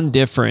think one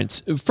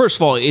difference, first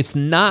of all, it's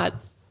not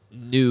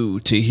new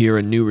to hear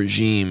a new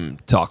regime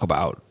talk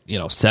about,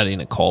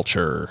 setting a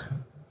culture,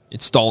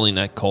 installing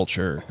that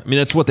culture. I mean,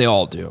 that's what they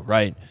all do,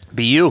 right?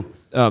 Be you.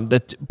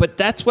 But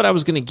that's what I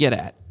was going to get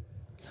at.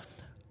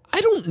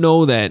 I don't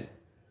know that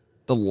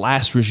the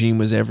last regime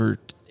was ever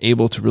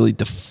able to really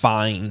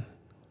define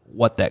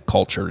what that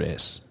culture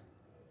is.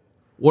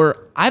 Where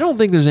I don't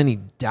think there's any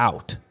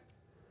doubt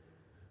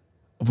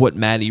of what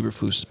Matt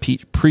Eberflus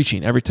is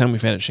preaching every time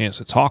we've had a chance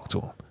to talk to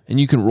him. And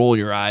you can roll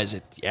your eyes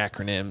at the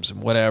acronyms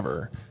and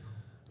whatever,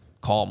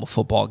 call him a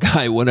football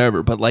guy,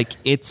 whatever. But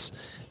it's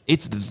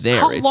there.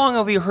 How long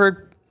have you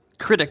heard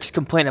critics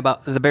complain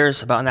about the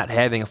Bears about not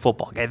having a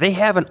football guy? They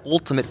have an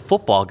ultimate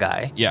football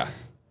guy. Yeah.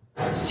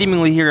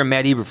 Seemingly here in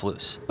Matt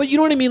Eberflus. But you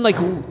know what I mean? Like,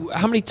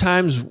 how many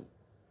times,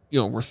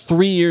 we're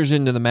 3 years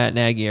into the Matt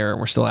Nagy era and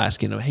we're still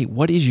asking him, hey,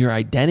 what is your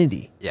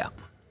identity? Yeah.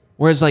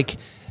 Whereas,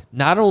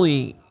 not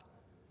only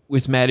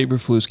with Matt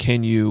Eberflus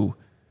can you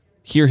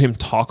hear him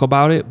talk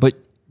about it, but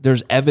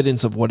there's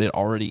evidence of what it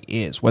already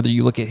is. Whether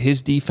you look at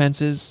his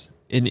defenses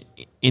in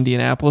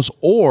Indianapolis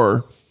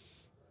or,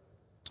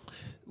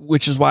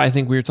 which is why I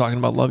think we were talking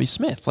about Lovie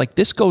Smith.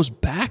 This goes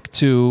back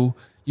to,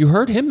 you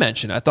heard him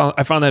mention,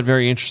 I found that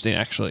very interesting,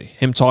 actually,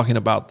 him talking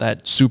about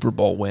that Super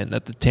Bowl win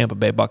that the Tampa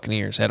Bay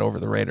Buccaneers had over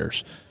the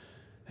Raiders.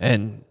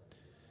 And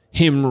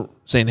him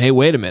saying, hey,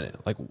 wait a minute,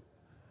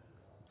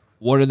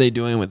 what are they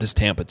doing with this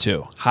Tampa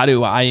 2? How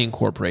do I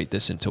incorporate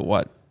this into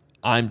what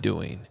I'm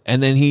doing?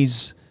 And then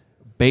he's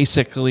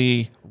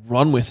basically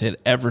run with it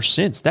ever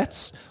since.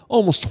 That's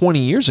almost 20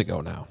 years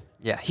ago now.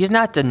 Yeah, he's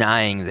not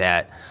denying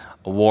that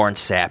Warren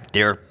Sapp,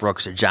 Derek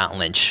Brooks, or John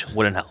Lynch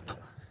wouldn't help.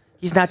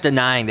 He's not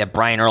denying that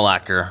Brian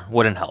Urlacher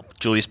wouldn't help,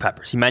 Julius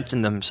Peppers. He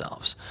mentioned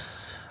themselves.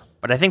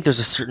 But I think there's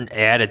a certain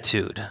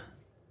attitude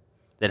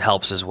that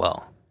helps as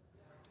well.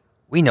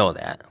 We know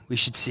that. We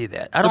should see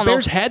that. The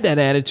Bears had that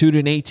attitude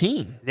in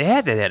 18. They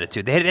had that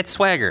attitude. They had that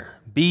swagger.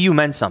 BU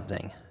meant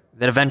something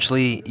that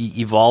eventually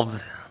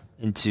evolved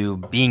into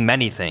being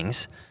many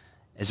things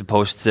as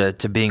opposed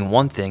to being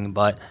one thing.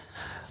 But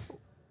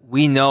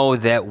we know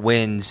that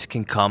wins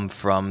can come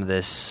from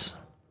this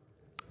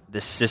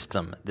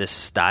system, this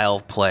style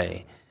of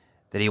play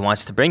that he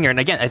wants to bring here.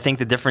 And again, I think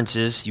the difference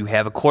is you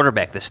have a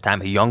quarterback this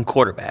time, a young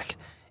quarterback,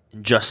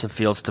 in Justin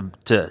Fields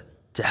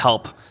to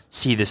help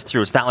see this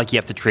through. It's not like you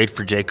have to trade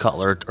for Jay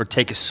Cutler or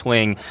take a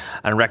swing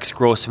on Rex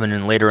Grossman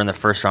and later in the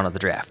first round of the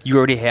draft. You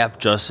already have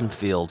Justin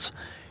Fields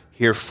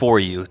here for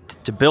you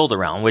to build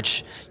around,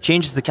 which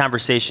changes the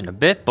conversation a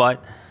bit,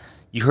 but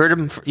you heard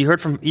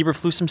from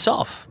Eberflus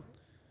himself.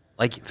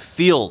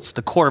 Fields,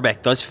 the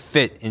quarterback, does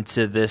fit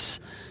into this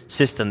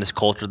system, this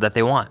culture that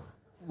they want.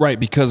 Right,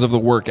 because of the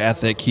work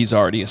ethic he's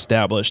already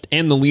established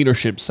and the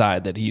leadership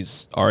side that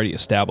he's already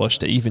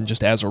established, even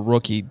just as a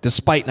rookie,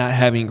 despite not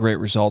having great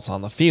results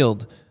on the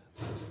field.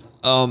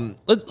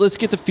 Let's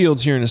get to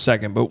Fields here in a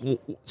second, but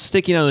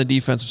sticking on the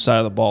defensive side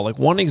of the ball,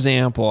 one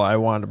example I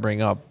wanted to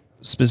bring up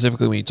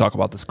specifically when you talk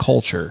about this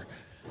culture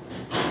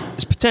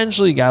is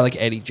potentially a guy like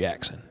Eddie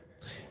Jackson.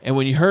 And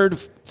when you heard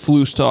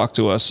Flus talk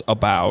to us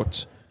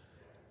about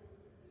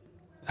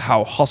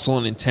how hustle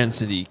and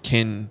intensity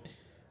can,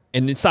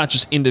 and it's not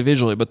just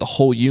individually, but the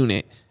whole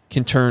unit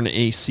can turn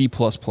a C+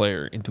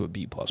 player into a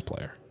B+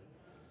 player.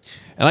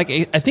 And like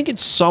I think in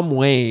some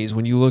ways,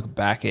 when you look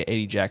back at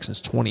Eddie Jackson's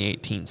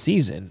 2018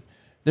 season,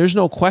 there's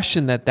no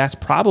question that that's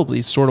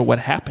probably sort of what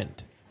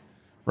happened,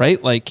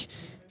 right? Like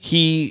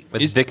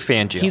Vic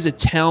Fangio, he's a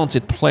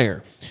talented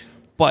player,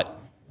 but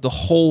the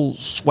whole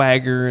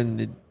swagger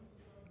and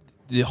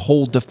the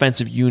whole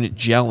defensive unit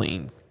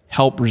gelling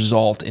helped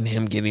result in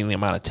him getting the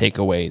amount of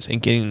takeaways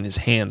and getting his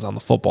hands on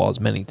the football as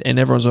many. And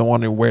everyone's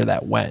wondering where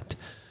that went.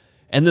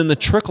 And then the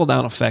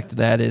trickle-down effect of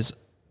that is,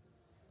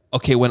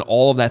 okay, when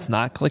all of that's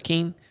not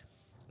clicking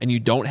and you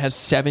don't have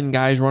 7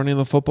 guys running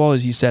the football,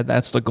 as you said,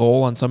 that's the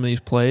goal on some of these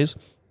plays,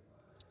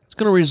 it's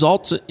going to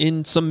result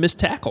in some missed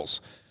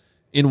tackles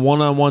in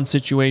one-on-one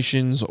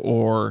situations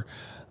or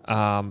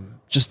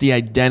just the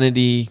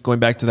identity, going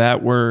back to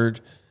that word,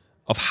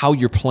 of how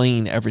you're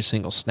playing every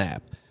single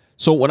snap.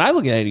 So when I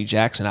look at Eddie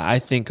Jackson, I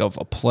think of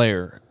a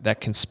player that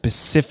can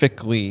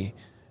specifically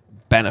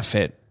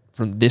benefit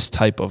from this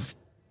type of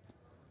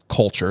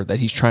culture that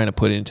he's trying to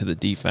put into the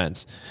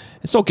defense.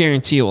 It's no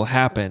guarantee it will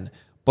happen,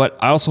 but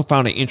I also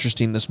found it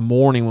interesting this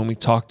morning when we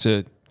talked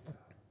to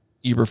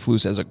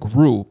Eberflus as a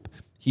group.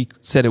 He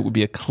said it would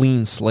be a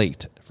clean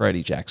slate for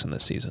Eddie Jackson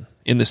this season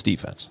in this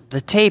defense.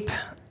 The tape,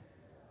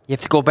 you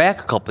have to go back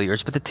a couple of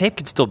years, but the tape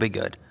could still be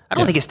good. I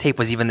don't think his tape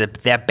was even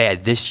that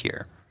bad this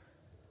year,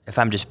 if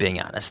I'm just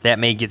being honest. That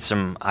may get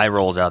some eye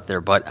rolls out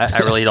there, but I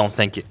really don't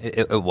think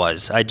it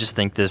was. I just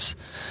think the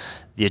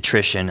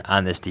attrition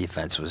on this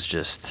defense was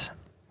just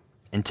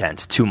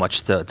intense, too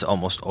much to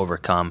almost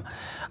overcome.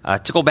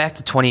 To go back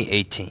to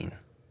 2018,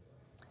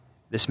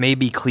 this may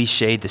be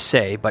cliche to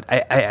say, but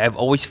I've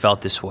always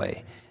felt this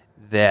way,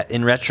 that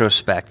in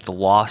retrospect, the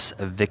loss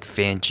of Vic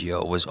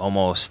Fangio was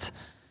almost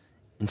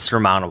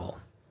insurmountable.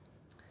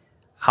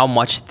 How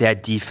much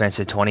that defense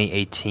in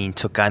 2018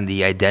 took on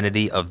the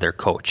identity of their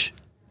coach.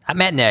 Not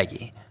Matt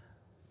Nagy,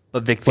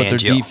 but Vic Fangio. But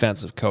their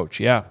defensive coach,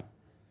 yeah.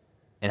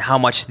 And how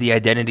much the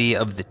identity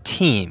of the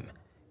team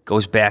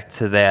goes back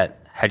to that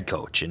head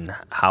coach and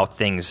how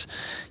things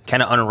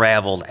kind of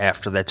unraveled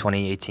after that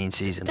 2018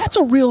 season. That's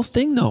a real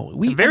thing, though.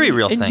 It's a very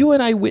real thing. And you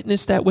and I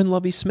witnessed that when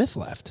Lovie Smith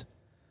left.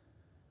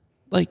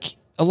 Like,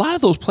 a lot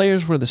of those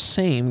players were the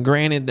same.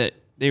 Granted that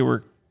they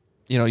were,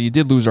 you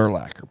did lose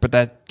Urlacher, but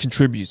that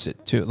contributes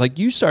it too. Like,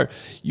 you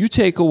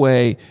take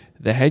away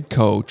the head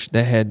coach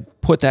that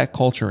had put that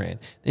culture in,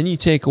 then you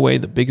take away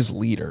the biggest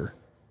leader,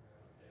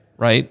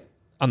 right,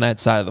 on that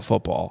side of the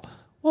football.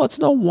 Well, it's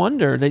no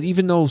wonder that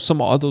even though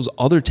some of those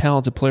other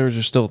talented players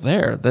are still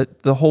there,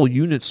 that the whole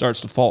unit starts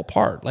to fall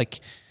apart.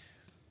 Like,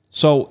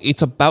 so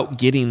it's about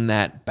getting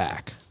that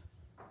back.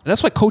 And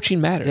that's why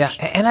coaching matters. Yeah,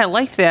 and I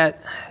like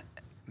that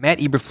Matt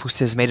Eberflus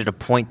has made it a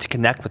point to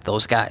connect with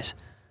those guys.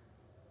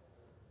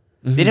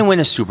 Mm-hmm. They didn't win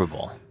a Super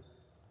Bowl.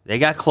 They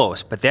got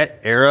close, but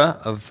that era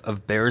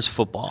of Bears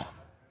football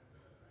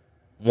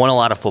won a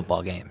lot of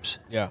football games.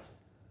 Yeah.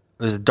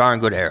 It was a darn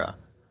good era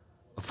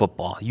of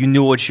football. You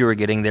knew what you were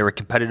getting. They were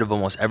competitive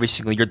almost every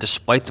single year,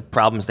 despite the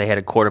problems they had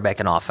at quarterback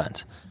and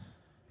offense.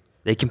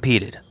 They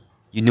competed.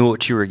 You knew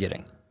what you were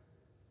getting.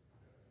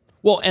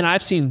 Well, and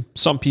I've seen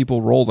some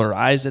people roll their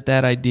eyes at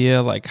that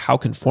idea, like, how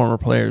can former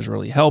players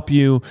really help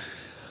you?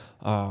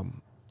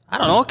 I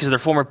don't know, because they're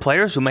former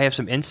players who may have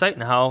some insight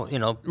in how,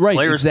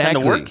 players tend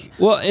to work.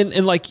 Well, and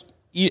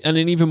an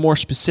even more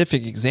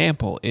specific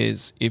example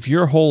is if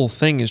your whole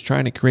thing is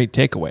trying to create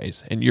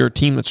takeaways and you're a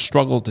team that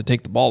struggled to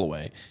take the ball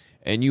away,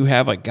 and you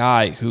have a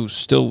guy who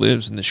still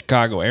lives in the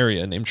Chicago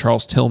area named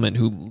Charles Tillman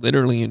who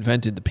literally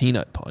invented the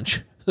peanut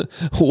punch,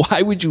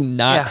 why would you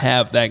not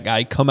have that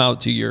guy come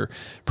out to your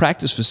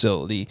practice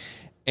facility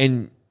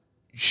and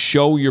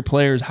show your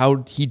players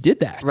how he did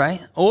that?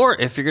 Right. Or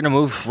if you're going to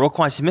move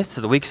Roquan Smith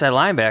to the weak side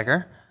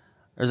linebacker,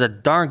 there's a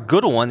darn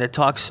good one that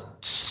talks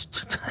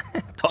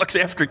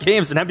after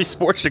games in NBC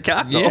Sports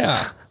Chicago.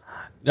 Yeah.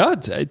 No,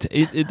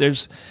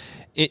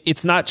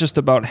 it's not just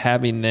about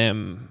having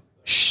them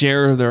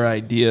share their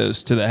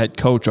ideas to the head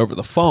coach over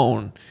the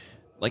phone.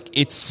 Like,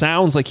 it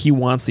sounds like he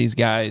wants these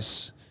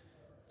guys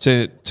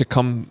to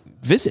come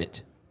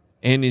visit,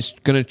 and he's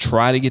going to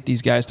try to get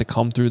these guys to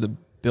come through the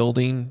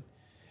building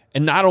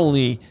and not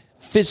only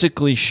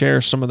physically share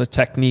some of the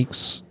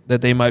techniques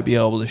that they might be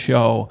able to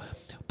show,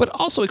 but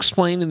also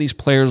explain to these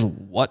players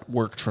what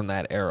worked from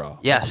that era.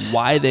 Yes.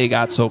 Why they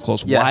got so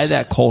close, why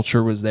that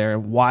culture was there,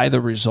 and why the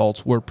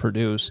results were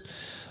produced.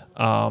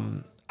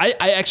 I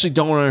actually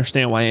don't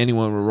understand why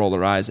anyone would roll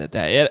their eyes at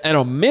that. At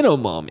a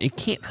minimum, it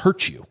can't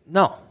hurt you.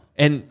 No.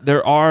 And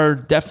there are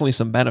definitely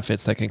some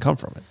benefits that can come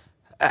from it.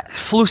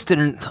 Flus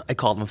didn't, I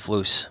called him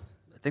Flus.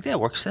 I think that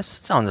works. That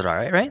sounded all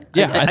right, right?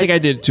 Yeah, I think I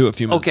did too a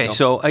few minutes ago. Okay,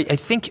 so I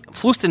think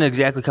Flus didn't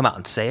exactly come out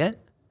and say it,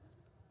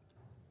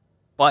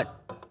 but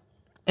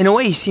in a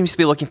way he seems to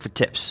be looking for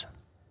tips,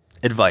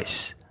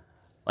 advice.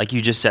 Like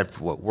you just said,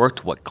 for what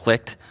worked, what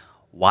clicked,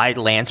 why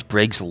Lance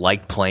Briggs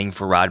liked playing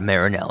for Rod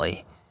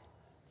Marinelli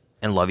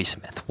and Lovie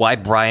Smith, why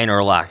Brian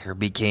Urlacher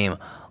became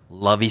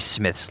Lovie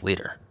Smith's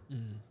leader.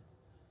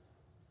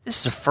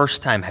 this is a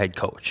first-time head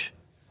coach.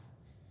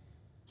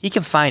 He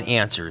can find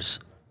answers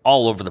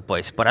all over the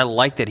place, but I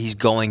like that he's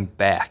going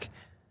back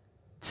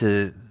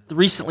to the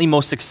recently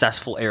most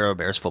successful era of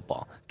Bears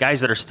football.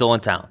 Guys that are still in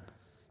town.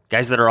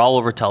 Guys that are all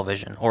over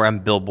television or on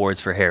billboards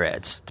for hair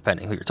ads,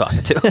 depending who you're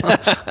talking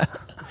to.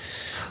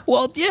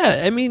 Well,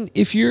 yeah. I mean,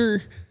 if you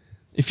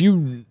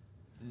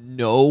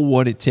know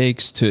what it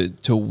takes to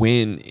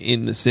win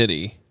in the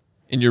city,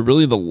 and you're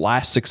really the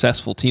last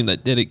successful team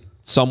that did it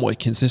somewhat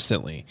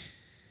consistently,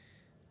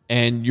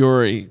 and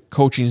you're a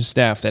coaching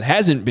staff that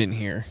hasn't been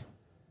here,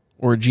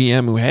 or a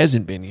GM who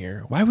hasn't been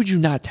here, why would you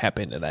not tap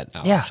into that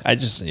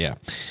knowledge? Yeah.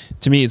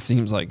 To me, it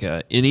seems like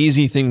an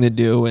easy thing to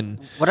do. And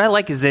what I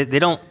like is that they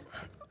don't.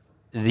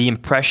 The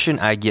impression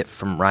I get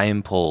from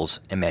Ryan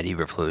Poles and Matt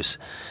Eberflus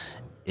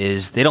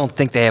is they don't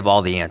think they have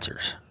all the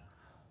answers,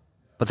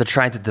 but they're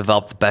trying to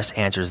develop the best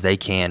answers they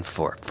can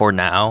for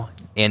now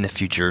and the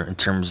future in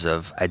terms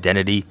of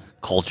identity,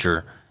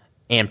 culture,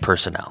 and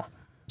personnel.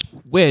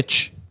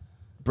 Which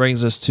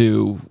brings us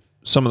to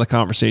some of the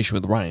conversation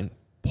with Ryan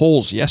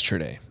Poles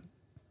yesterday,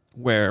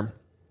 where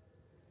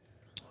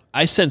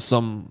I sensed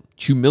some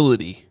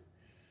humility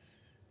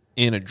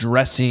in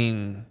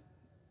addressing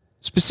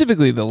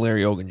specifically the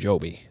Larry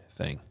Ogunjobi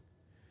thing.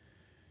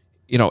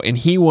 And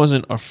he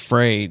wasn't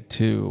afraid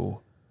to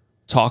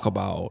talk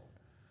about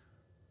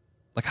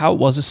like how it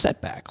was a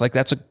setback. Like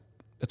that's a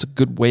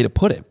good way to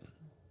put it.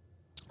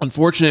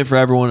 Unfortunate for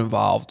everyone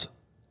involved,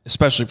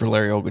 especially for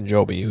Larry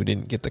Ogunjobi, who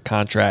didn't get the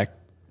contract,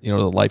 the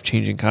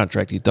life-changing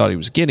contract he thought he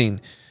was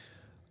getting.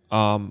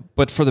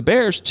 But for the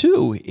Bears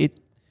too, it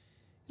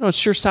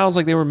sure sounds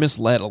like they were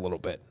misled a little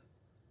bit,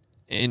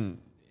 and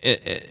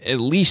it at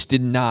least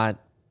did not.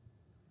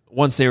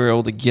 Once they were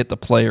able to get the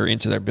player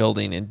into their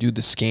building and do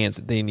the scans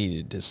that they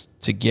needed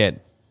to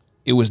get,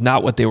 it was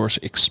not what they were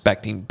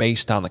expecting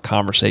based on the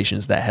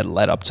conversations that had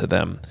led up to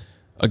them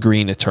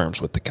agreeing to terms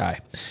with the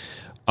guy.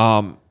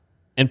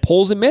 And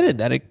Poles admitted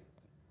that it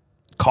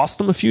cost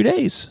them a few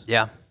days.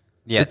 Yeah.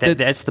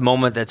 That's the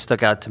moment that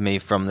stuck out to me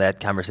from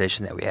that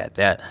conversation that we had,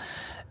 that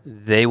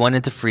they went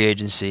into free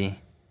agency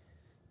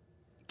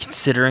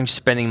considering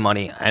spending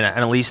money and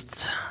at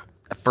least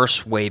a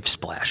first wave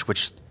splash,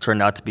 which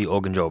turned out to be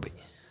Ogunjobi.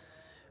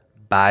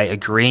 By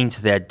agreeing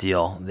to that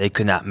deal, they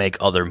could not make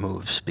other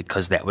moves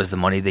because that was the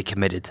money they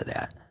committed to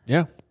that.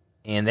 Yeah.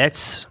 And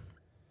that's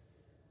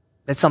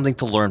something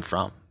to learn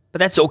from. But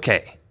that's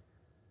okay.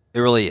 It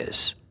really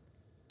is.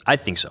 I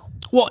think so.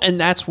 Well, and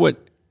that's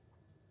what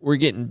we're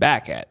getting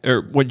back at,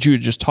 or what you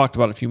just talked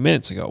about a few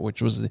minutes ago,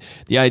 which was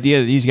the idea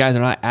that these guys are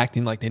not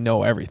acting like they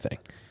know everything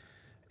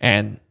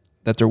and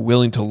that they're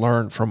willing to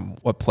learn from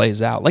what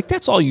plays out. Like,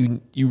 that's all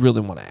you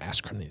really want to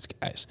ask from these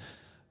guys.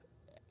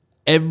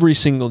 Every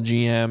single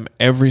GM,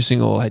 every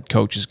single head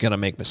coach is going to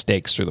make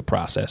mistakes through the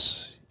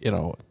process.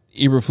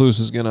 Eberflus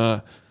is going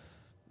to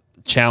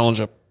challenge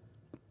a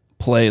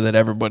play that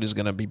everybody's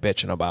going to be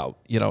bitching about.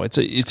 It's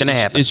going to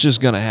happen. It's just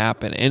going to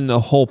happen. And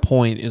the whole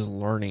point is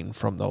learning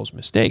from those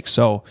mistakes.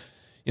 So,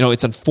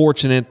 it's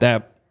unfortunate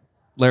that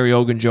Larry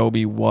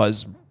Ogunjobi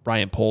was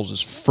Ryan Poles'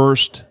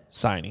 first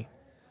signing.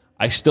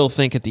 I still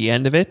think at the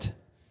end of it,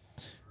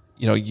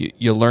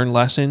 you learn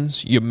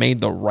lessons. You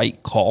made the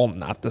right call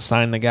not to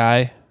sign the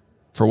guy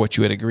for what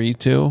you had agreed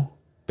to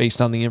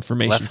based on the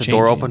information. Left the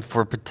door open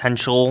for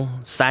potential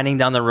signing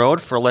down the road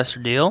for a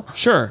lesser deal.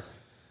 Sure.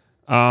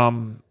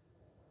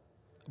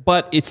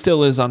 But it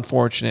still is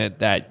unfortunate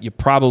that you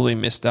probably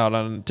missed out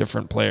on a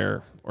different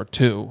player or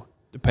two,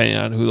 depending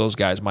on who those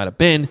guys might have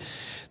been,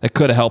 that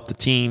could have helped the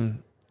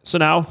team. So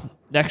now,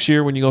 next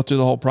year, when you go through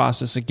the whole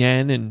process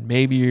again, and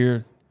maybe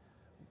you're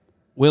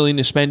willing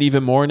to spend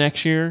even more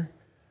next year,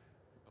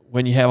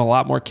 when you have a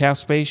lot more cap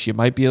space, you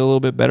might be a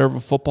little bit better of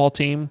a football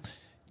team.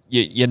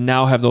 You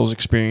now have those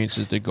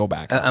experiences to go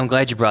back on. I'm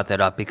glad you brought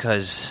that up,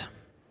 because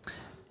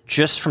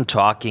just from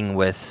talking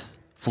with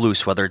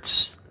Flus, whether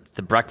it's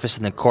the breakfast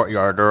in the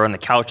courtyard or on the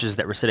couches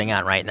that we're sitting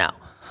on right now,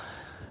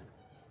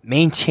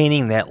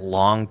 maintaining that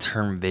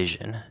long-term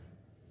vision,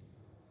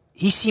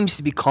 he seems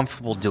to be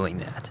comfortable doing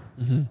that.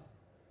 Mm-hmm.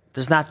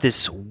 There's not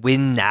this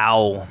win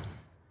now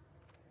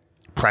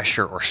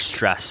pressure or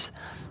stress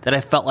that I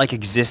felt like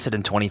existed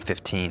in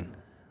 2015.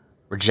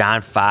 Where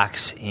John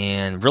Fox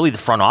and really the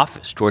front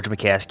office, George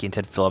McCaskey and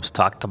Ted Phillips,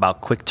 talked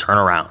about quick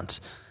turnarounds.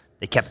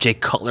 They kept Jay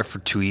Cutler for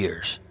 2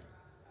 years.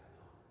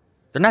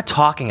 They're not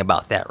talking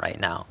about that right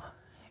now.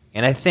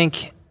 And I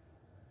think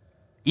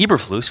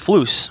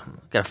Flus,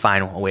 got to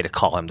find a way to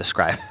call him,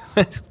 describe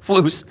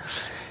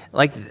Flus,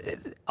 like,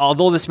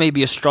 although this may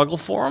be a struggle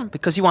for him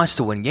because he wants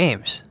to win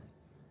games,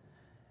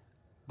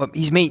 but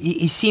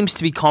he seems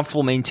to be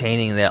comfortable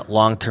maintaining that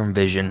long-term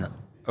vision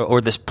or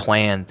this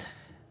plan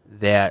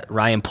that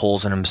Ryan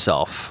Poles and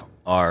himself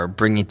are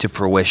bringing to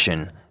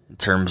fruition in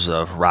terms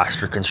of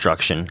roster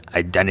construction,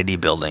 identity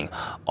building,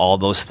 all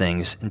those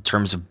things in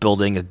terms of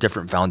building a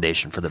different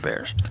foundation for the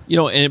Bears.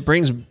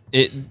 And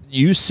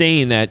you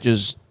saying that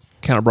just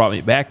kind of brought me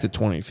back to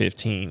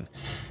 2015,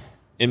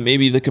 and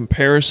maybe the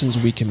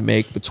comparisons we can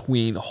make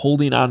between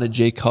holding on to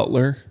Jay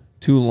Cutler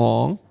too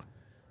long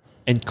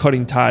and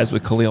cutting ties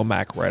with Khalil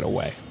Mack right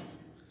away.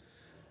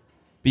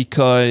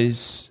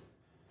 Because,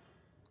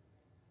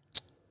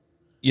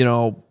 you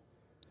know,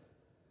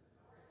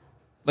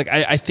 like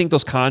I think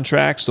those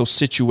contracts, those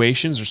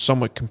situations are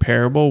somewhat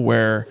comparable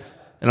where,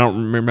 and I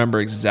don't remember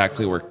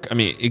exactly where, I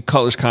mean,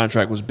 Cutler's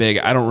contract was big.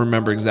 I don't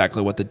remember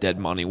exactly what the dead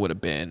money would have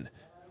been.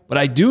 But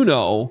I do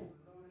know,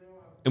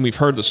 and we've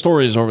heard the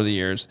stories over the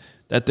years,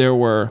 that there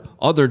were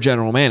other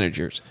general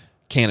managers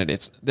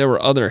candidates. There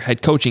were other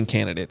head coaching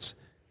candidates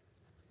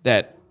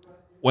that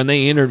when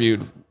they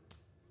interviewed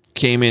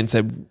came in and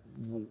said,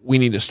 we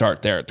need to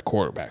start there at the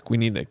quarterback. We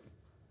need to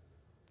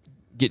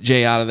get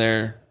Jay out of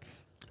there,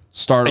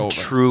 start over. A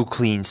true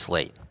clean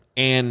slate.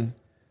 And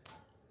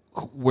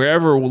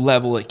wherever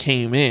level it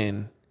came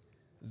in,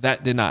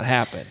 that did not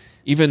happen.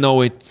 Even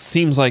though it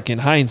seems like in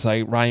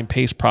hindsight, Ryan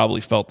Pace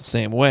probably felt the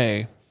same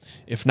way,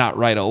 if not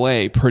right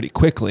away, pretty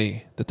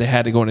quickly, that they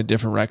had to go in a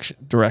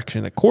different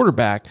direction at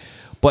quarterback.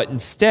 But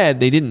instead,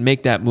 they didn't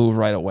make that move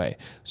right away.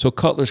 So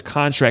Cutler's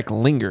contract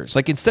lingers.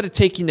 Like, instead of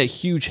taking that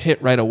huge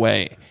hit right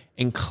away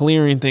and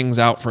clearing things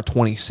out for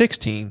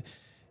 2016,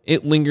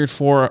 it lingered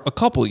for a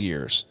couple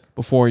years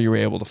before you were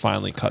able to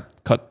finally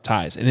cut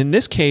ties. And in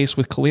this case,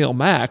 with Khalil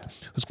Mack,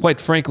 who's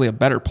quite frankly a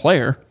better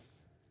player,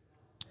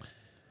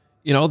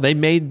 you know, they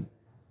made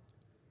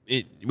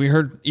it. We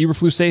heard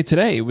Eberflus say it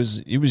today. It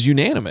was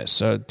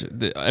unanimous.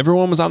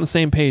 Everyone was on the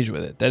same page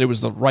with it, that it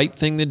was the right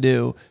thing to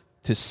do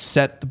to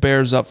set the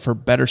Bears up for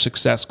better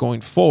success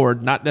going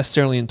forward, not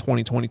necessarily in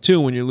 2022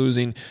 when you're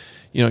losing,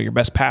 you know, your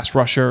best pass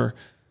rusher,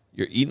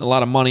 you're eating a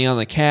lot of money on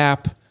the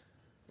cap,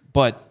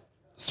 but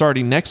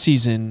starting next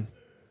season,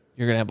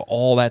 you're going to have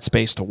all that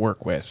space to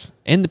work with.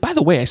 And by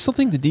the way, I still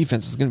think the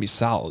defense is going to be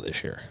solid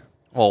this year.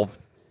 Well,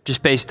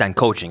 just based on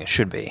coaching, it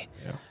should be.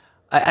 Yeah.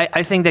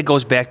 I think that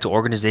goes back to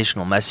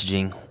organizational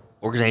messaging,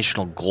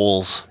 organizational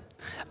goals.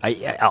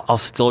 I'll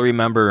still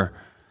remember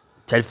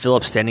Ted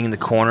Phillips standing in the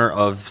corner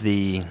of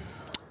the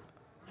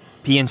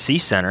PNC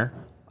Center.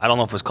 I don't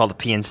know if it was called the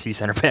PNC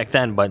Center back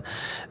then, but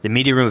the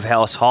media room of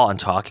Hallis Hall, and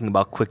talking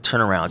about quick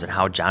turnarounds and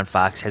how John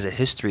Fox has a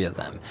history of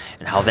them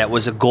and how that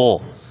was a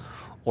goal.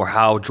 Or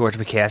how George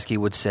McCaskey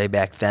would say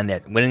back then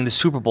that winning the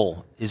Super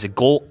Bowl is a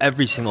goal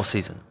every single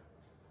season.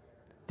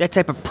 That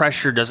type of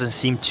pressure doesn't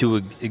seem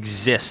to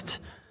exist,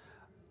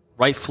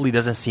 rightfully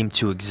doesn't seem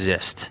to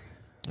exist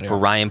for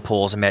Ryan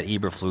Poles and Matt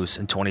Eberflus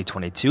in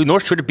 2022, nor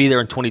should it be there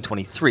in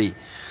 2023.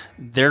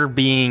 They're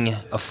being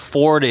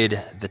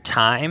afforded the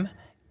time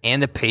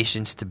and the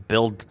patience to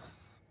build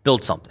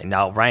something.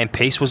 Now, Ryan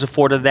Pace was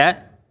afforded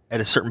that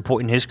at a certain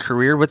point in his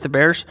career with the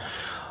Bears,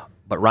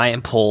 but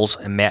Ryan Poles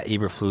and Matt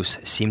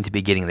Eberflus seem to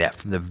be getting that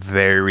from the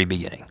very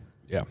beginning.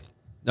 Yeah.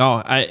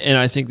 No,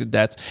 I think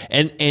that's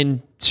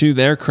and to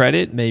their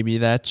credit, maybe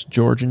that's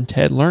George and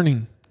Ted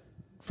learning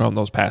from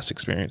those past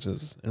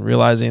experiences and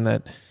realizing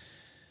that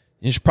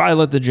you should probably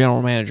let the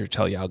general manager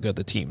tell you how good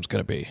the team's going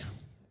to be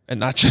and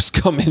not just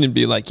come in and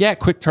be like, yeah,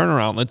 quick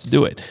turnaround, let's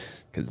do it.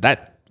 Because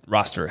that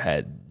roster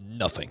had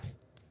nothing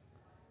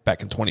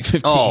back in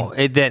 2015. Oh,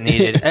 it didn't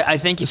need it. I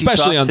think if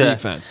especially you on to,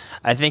 defense.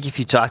 I think if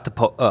you talk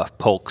to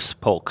folks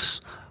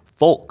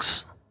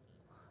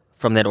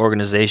from that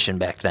organization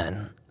back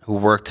then who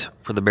worked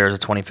for the Bears of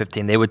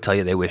 2015, they would tell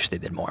you they wish they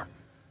did more.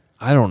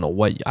 I don't know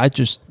what I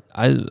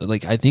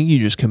think you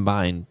just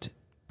combined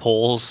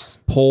Poles,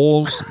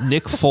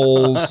 Nick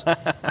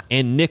Foles,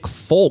 and Nick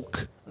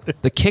Folk,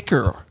 the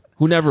kicker,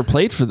 who never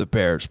played for the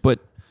Bears. But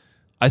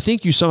I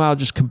think you somehow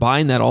just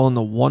combined that all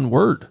into one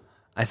word.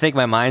 I think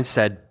my mind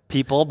said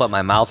people, but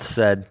my mouth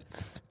said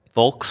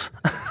folks.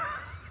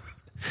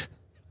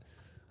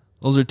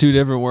 Those are two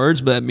different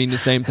words, but that mean the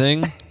same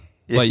thing. Yes,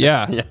 but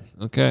yeah, yes.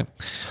 Okay.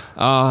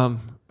 All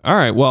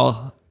right.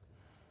 Well,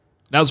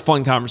 that was a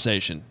fun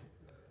conversation.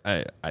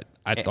 I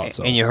thought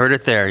so. And you heard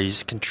it there.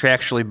 He's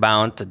contractually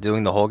bound to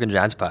doing the Hogan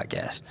Johns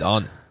podcast.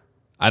 Done.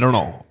 I don't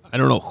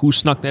know who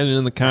snuck that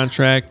in the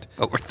contract,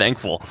 but we're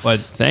thankful. But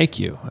thank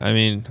you. I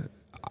mean,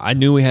 I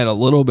knew we had a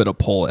little bit of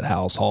pull at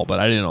Hallis Hall, but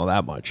I didn't know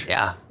that much.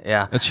 Yeah.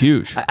 That's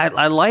huge.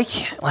 I like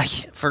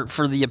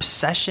for the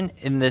obsession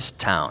in this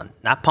town,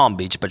 not Palm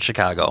Beach, but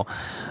Chicago,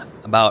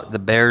 about the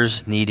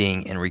Bears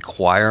needing and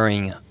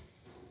requiring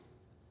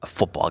a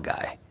football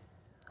guy.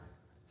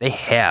 They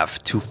have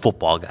two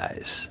football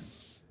guys.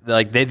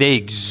 Like they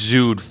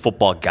exude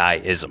football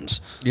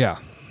guy-isms. Yeah.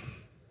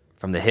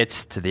 From the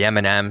hits to the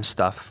M&M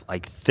stuff.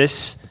 Like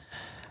this,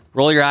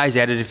 roll your eyes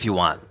at it if you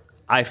want.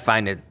 I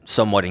find it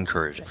somewhat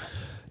encouraging.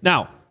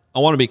 Now, I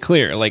want to be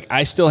clear. Like,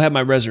 I still have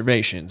my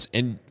reservations,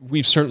 and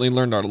we've certainly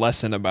learned our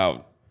lesson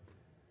about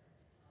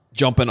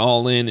jumping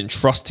all in and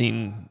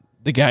trusting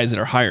the guys that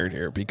are hired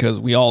here, because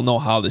we all know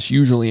how this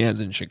usually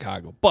ends in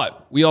Chicago.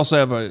 But we also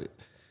have a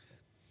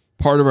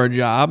part of our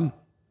job,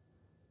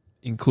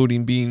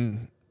 including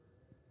being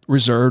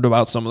reserved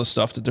about some of the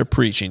stuff that they're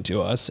preaching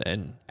to us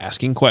and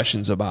asking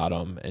questions about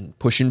them and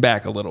pushing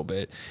back a little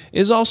bit,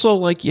 is also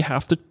like you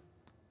have to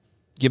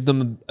give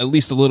them at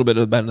least a little bit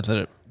of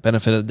benefit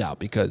of the doubt,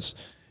 because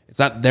It's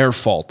not their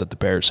fault that the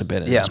Bears have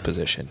been in this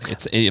position.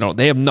 It's,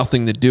 they have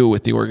nothing to do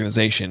with the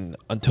organization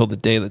until the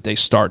day that they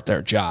start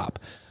their job.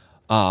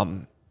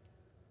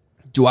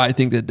 Do I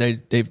think that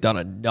they've done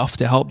enough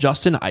to help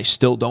Justin? I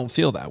still don't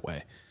feel that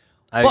way.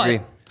 I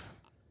agree.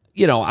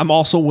 I'm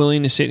also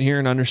willing to sit here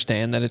and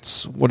understand that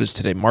it's, what is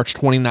today, March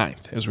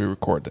 29th as we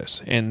record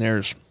this. And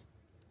there's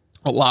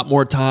a lot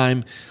more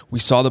time. We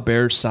saw the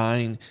Bears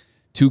sign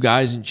 2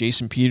 guys in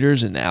Jason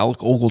Peters and Alec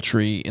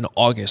Ogletree in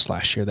August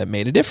last year that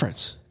made a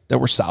difference, that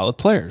were solid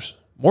players,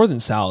 more than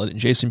solid in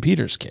Jason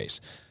Peters'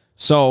 case.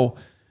 So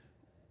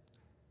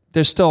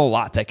there's still a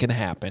lot that can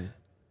happen,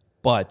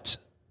 but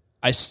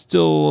I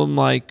still am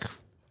like,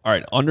 all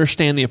right,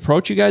 understand the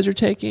approach you guys are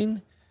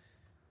taking.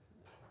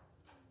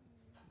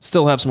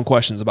 Still have some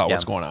questions about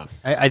what's going on.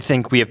 I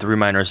think we have to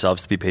remind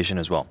ourselves to be patient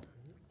as well.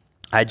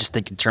 I just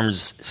think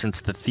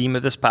since the theme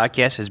of this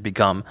podcast has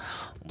become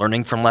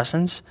learning from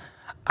lessons,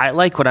 I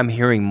like what I'm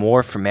hearing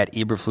more from Matt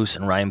Eberflus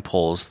and Ryan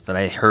Poles than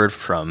I heard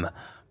from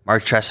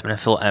Mark Trestman and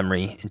Phil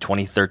Emery in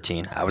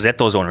 2013. I was at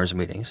those owners'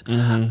 meetings.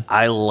 Mm-hmm.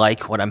 I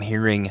like what I'm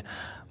hearing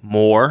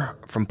more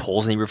from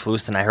Poles and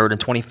Eberflus than I heard in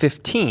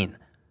 2015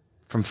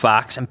 from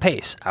Fox and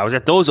Pace. I was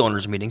at those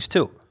owners' meetings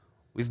too.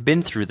 We've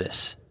been through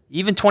this.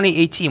 Even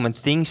 2018, when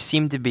things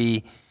seemed to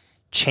be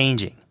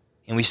changing,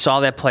 and we saw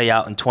that play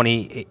out in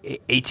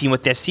 2018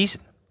 with that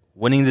season,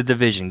 winning the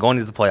division, going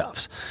to the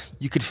playoffs.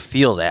 You could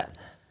feel that.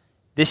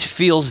 This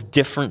feels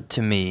different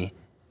to me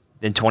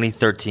than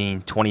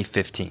 2013,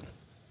 2015.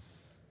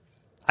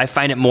 I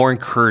find it more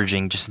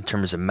encouraging just in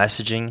terms of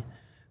messaging,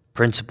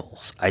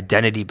 principles,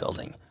 identity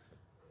building,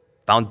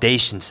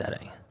 foundation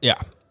setting.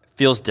 Yeah.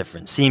 Feels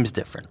different, seems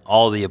different,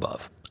 all of the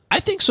above. I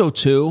think so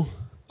too.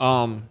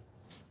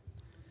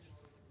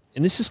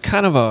 And this is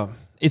kind of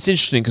it's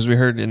interesting because we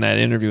heard in that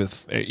interview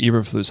with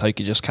Eberflus how you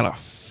could just kind of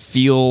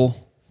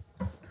feel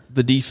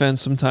the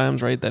defense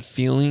sometimes, right? That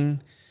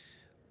feeling.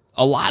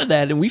 A lot of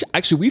that, and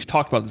we've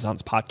talked about this on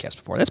this podcast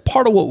before. That's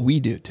part of what we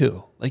do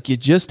too. Like you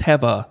just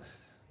have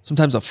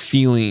sometimes a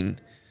feeling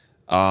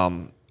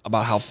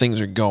about how things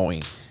are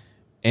going.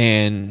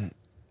 And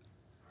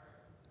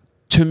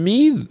to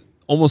me,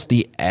 almost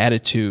the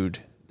attitude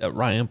that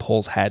Ryan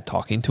Poles had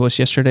talking to us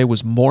yesterday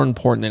was more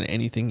important than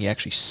anything he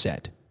actually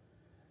said.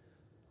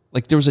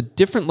 Like there was a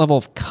different level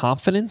of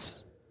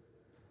confidence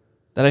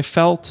that I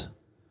felt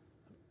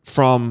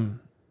from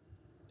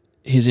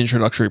his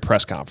introductory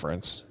press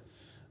conference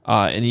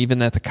and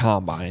even at the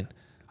Combine.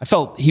 I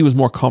felt he was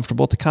more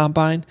comfortable at the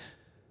Combine,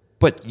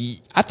 but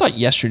I thought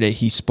yesterday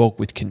he spoke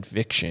with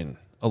conviction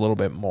a little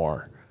bit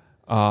more.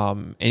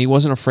 And he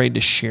wasn't afraid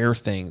to share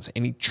things.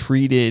 And he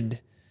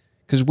treated,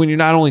 because when you're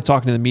not only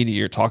talking to the media,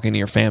 you're talking to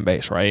your fan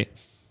base, right?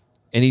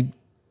 And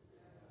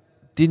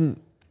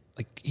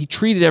he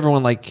treated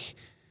everyone like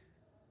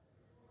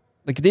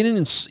he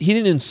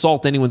didn't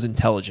insult anyone's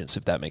intelligence,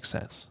 if that makes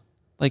sense.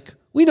 Like,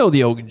 we know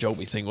the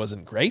Ogunjobi thing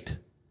wasn't great.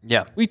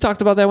 Yeah. We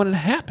talked about that when it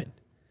happened.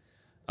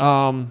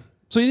 So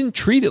he didn't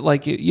treat it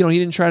like, he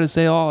didn't try to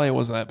say, oh, it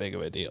wasn't that big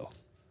of a deal.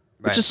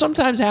 Right. Which has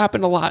sometimes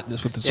happened a lot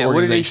with this organization.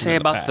 What did he say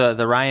about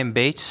the Ryan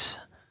Bates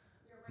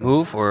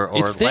move or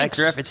lack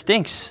thereof? It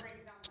stinks.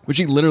 Which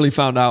he literally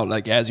found out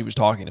like as he was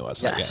talking to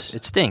us, yes, I guess.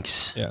 It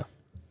stinks. Yeah.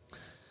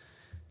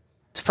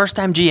 It's a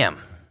first-time GM.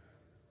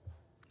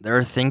 There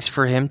are things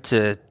for him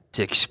to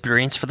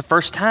experience for the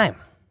first time.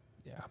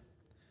 Yeah.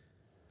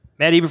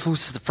 Matt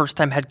Eberflus is the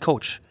first-time head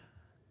coach.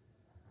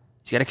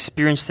 He's got to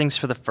experience things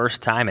for the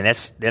first time, and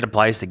that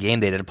applies to game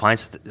day. That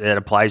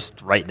applies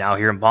right now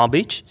here in Palm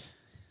Beach.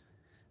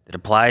 It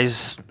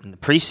applies in the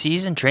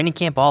preseason, training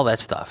camp, all that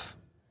stuff.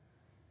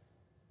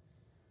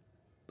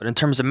 But in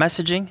terms of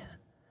messaging,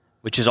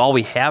 which is all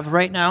we have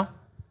right now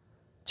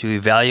to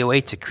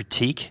evaluate, to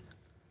critique,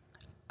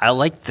 I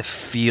like the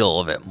feel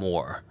of it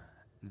more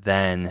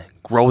than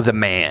grow the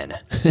man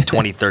in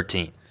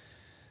 2013.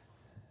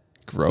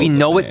 We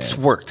know it's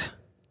worked.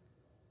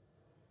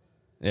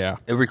 Yeah.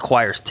 It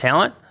requires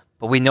talent,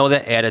 but we know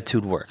that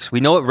attitude works. We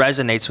know it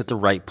resonates with the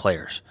right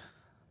players.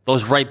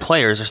 Those right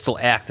players are still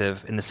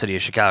active in the city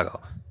of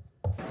Chicago.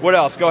 What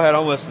else? Go ahead,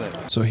 I'm listening.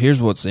 So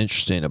here's what's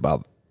interesting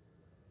about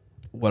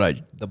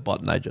the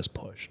button I just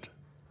pushed.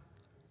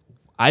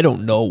 I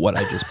don't know what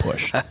I just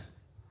pushed.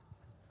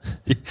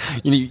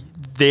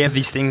 They have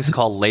these things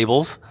called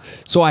labels.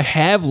 So I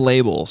have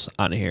labels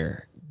on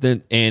here.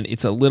 And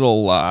it's a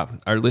little,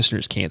 our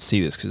listeners can't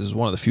see this because it's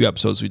one of the few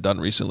episodes we've done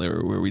recently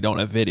where we don't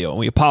have video. And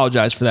we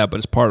apologize for that, but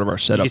it's part of our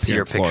setup here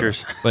in Florida.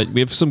 Pictures. But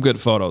we have some good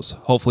photos.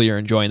 Hopefully you're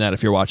enjoying that.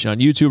 If you're watching on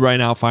YouTube right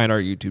now, find our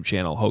YouTube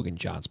channel, Hogan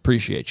Johns.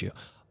 Appreciate you.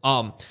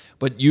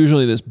 But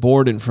usually this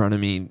board in front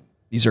of me,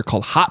 these are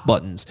called hot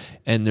buttons.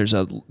 And there's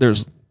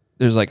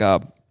like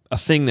a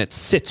thing that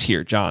sits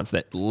here, Johns,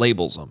 that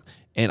labels them.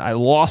 And I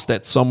lost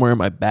that somewhere in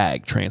my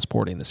bag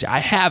transporting this. I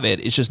have it.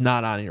 It's just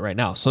not on it right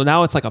now. So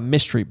now it's like a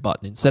mystery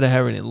button. Instead of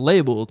having it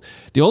labeled,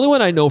 the only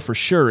one I know for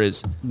sure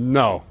is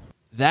no.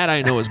 That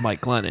I know is Mike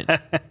Glennon.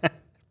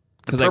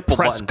 Because I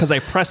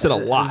press it a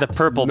lot. The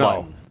purple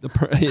button.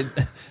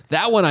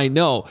 That one I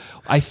know.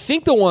 I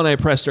think the one I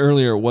pressed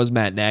earlier was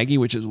Matt Nagy,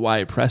 which is why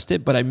I pressed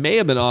it, but I may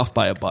have been off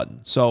by a button.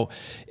 So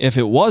if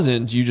it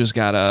wasn't, you just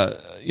gotta,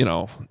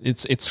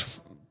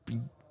 it's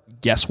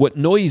guess what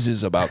noise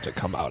is about to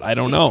come out. I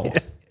don't know.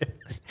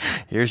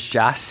 Here's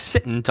Josh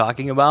Sitton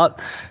talking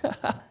about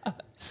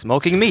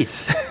smoking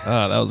meats.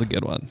 That was a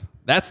good one.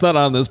 That's not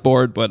on this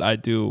board, but I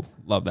do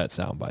love that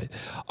soundbite.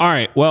 All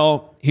right,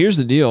 well, here's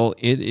the deal.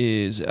 It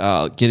is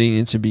getting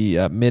into be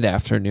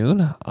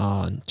mid-afternoon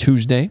on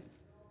Tuesday.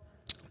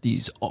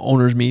 These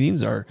owners'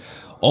 meetings are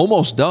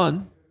almost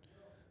done.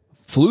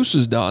 Flus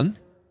is done.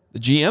 The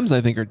GMs, I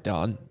think, are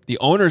done. The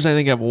owners, I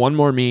think, have one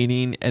more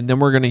meeting, and then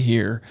we're going to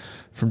hear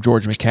from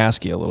George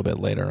McCaskey a little bit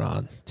later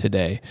on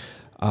today,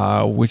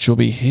 which will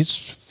be his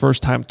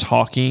first time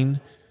talking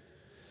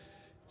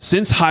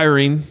since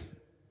hiring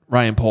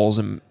Ryan Poles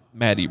and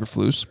Matt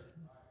Eberflus.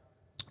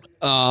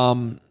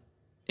 And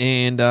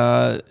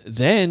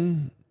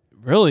then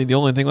really the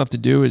only thing left to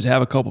do is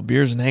have a couple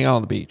beers and hang out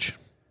on the beach.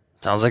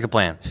 Sounds like a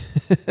plan.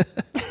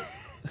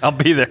 I'll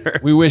be there.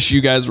 We wish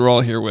you guys were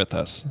all here with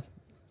us.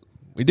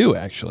 We do,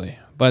 actually.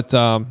 But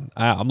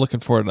I'm looking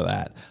forward to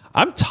that.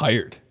 I'm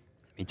tired.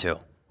 Me too.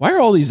 Why are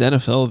all these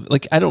NFL,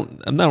 like, I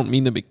don't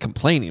mean to be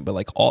complaining, but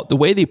like the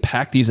way they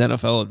pack these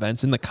NFL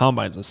events in the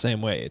combine's the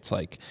same way. It's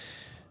like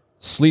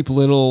sleep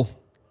little,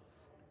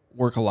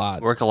 work a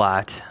lot.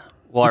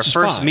 Well, our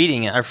first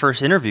meeting, our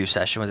first interview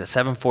session was at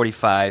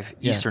 7:45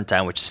 Eastern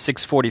time, which is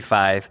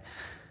 6:45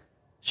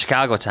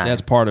 Chicago time.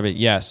 That's part of it,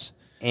 yes.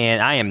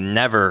 And I am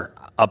never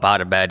up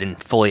out of bed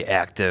and fully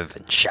active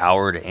and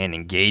showered and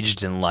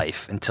engaged in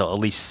life until at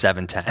least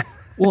 7:10.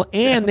 Well,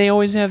 and they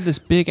always have this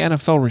big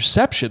NFL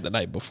reception the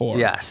night before.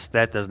 Yes,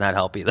 that does not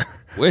help either.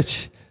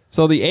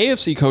 So the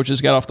AFC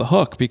coaches got off the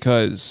hook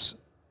because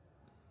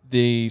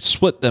they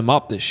split them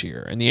up this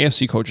year, and the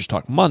AFC coaches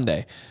talked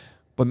Monday,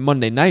 but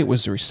Monday night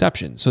was the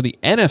reception. So the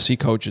NFC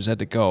coaches had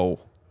to go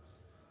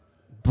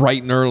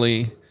bright and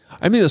early.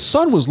 I mean, the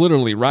sun was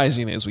literally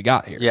rising as we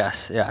got here.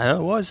 Yes, yeah,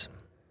 it was.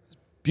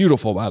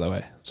 Beautiful, by the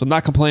way. So I'm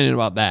not complaining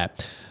about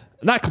that.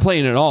 Not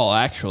complaining at all,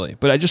 actually.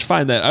 But I just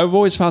find that, I've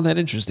always found that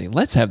interesting.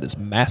 Let's have this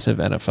massive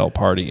NFL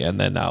party and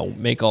then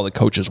make all the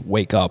coaches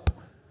wake up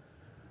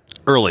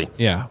early.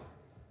 Yeah.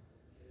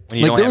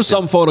 Like there was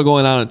some photo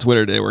going on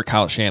Twitter today where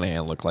Kyle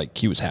Shanahan looked like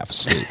he was half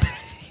asleep.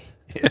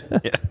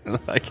 Yeah.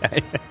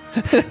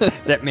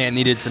 That man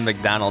needed some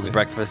McDonald's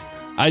breakfast.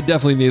 I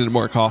definitely needed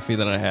more coffee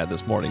than I had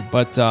this morning.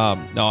 But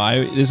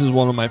this is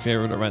one of my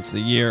favorite events of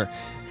the year.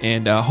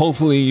 And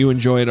hopefully you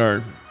enjoyed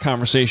our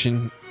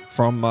conversation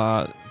from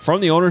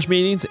the owners'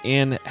 meetings,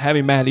 and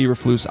having Matt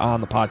Eberflus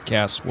on the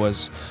podcast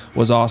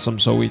was awesome.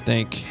 So we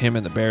thank him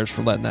and the Bears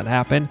for letting that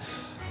happen.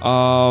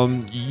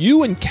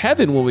 You and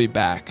Kevin will be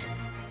back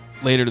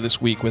later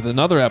this week with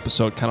another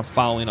episode kind of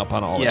following up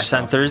on all this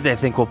stuff. Yes, on Thursday I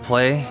think we'll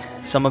play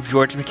some of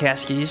George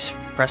McCaskey's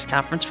press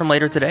conference from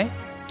later today.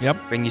 Yep.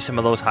 Bring you some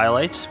of those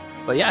highlights.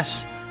 But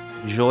yes,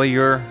 enjoy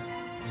your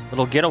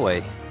little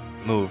getaway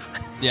move.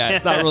 Yeah,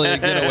 it's not really a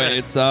getaway.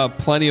 It's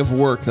plenty of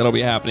work that'll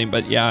be happening.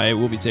 But yeah, I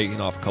will be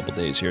taking off a couple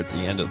days here at the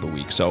end of the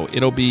week. So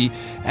it'll be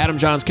Adam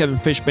Johns, Kevin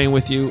Fishbane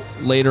with you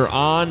later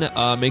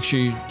on. Make sure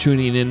you're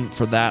tuning in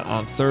for that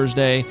on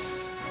Thursday.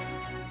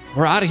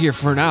 We're out of here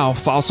for now.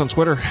 Follow us on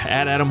Twitter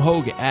at Adam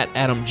Hogue, at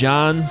Adam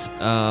Johns.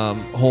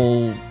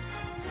 Whole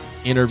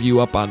interview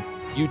up on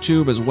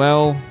YouTube as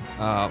well.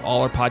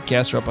 All our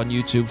podcasts are up on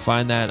YouTube.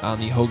 Find that on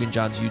the Hogan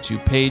Johns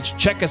YouTube page.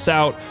 Check us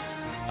out.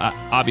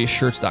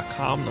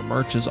 ObviousShirts.com. The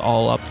merch is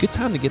all up. Good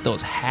time to get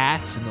those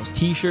hats and those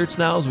t-shirts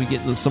now as we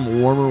get into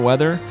some warmer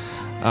weather.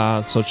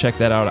 So check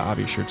that out at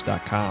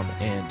ObviousShirts.com.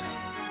 And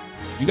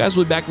you guys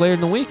will be back later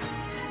in the week.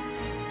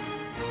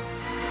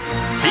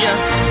 See ya.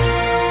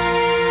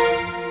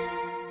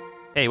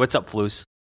 Hey, what's up, Flus?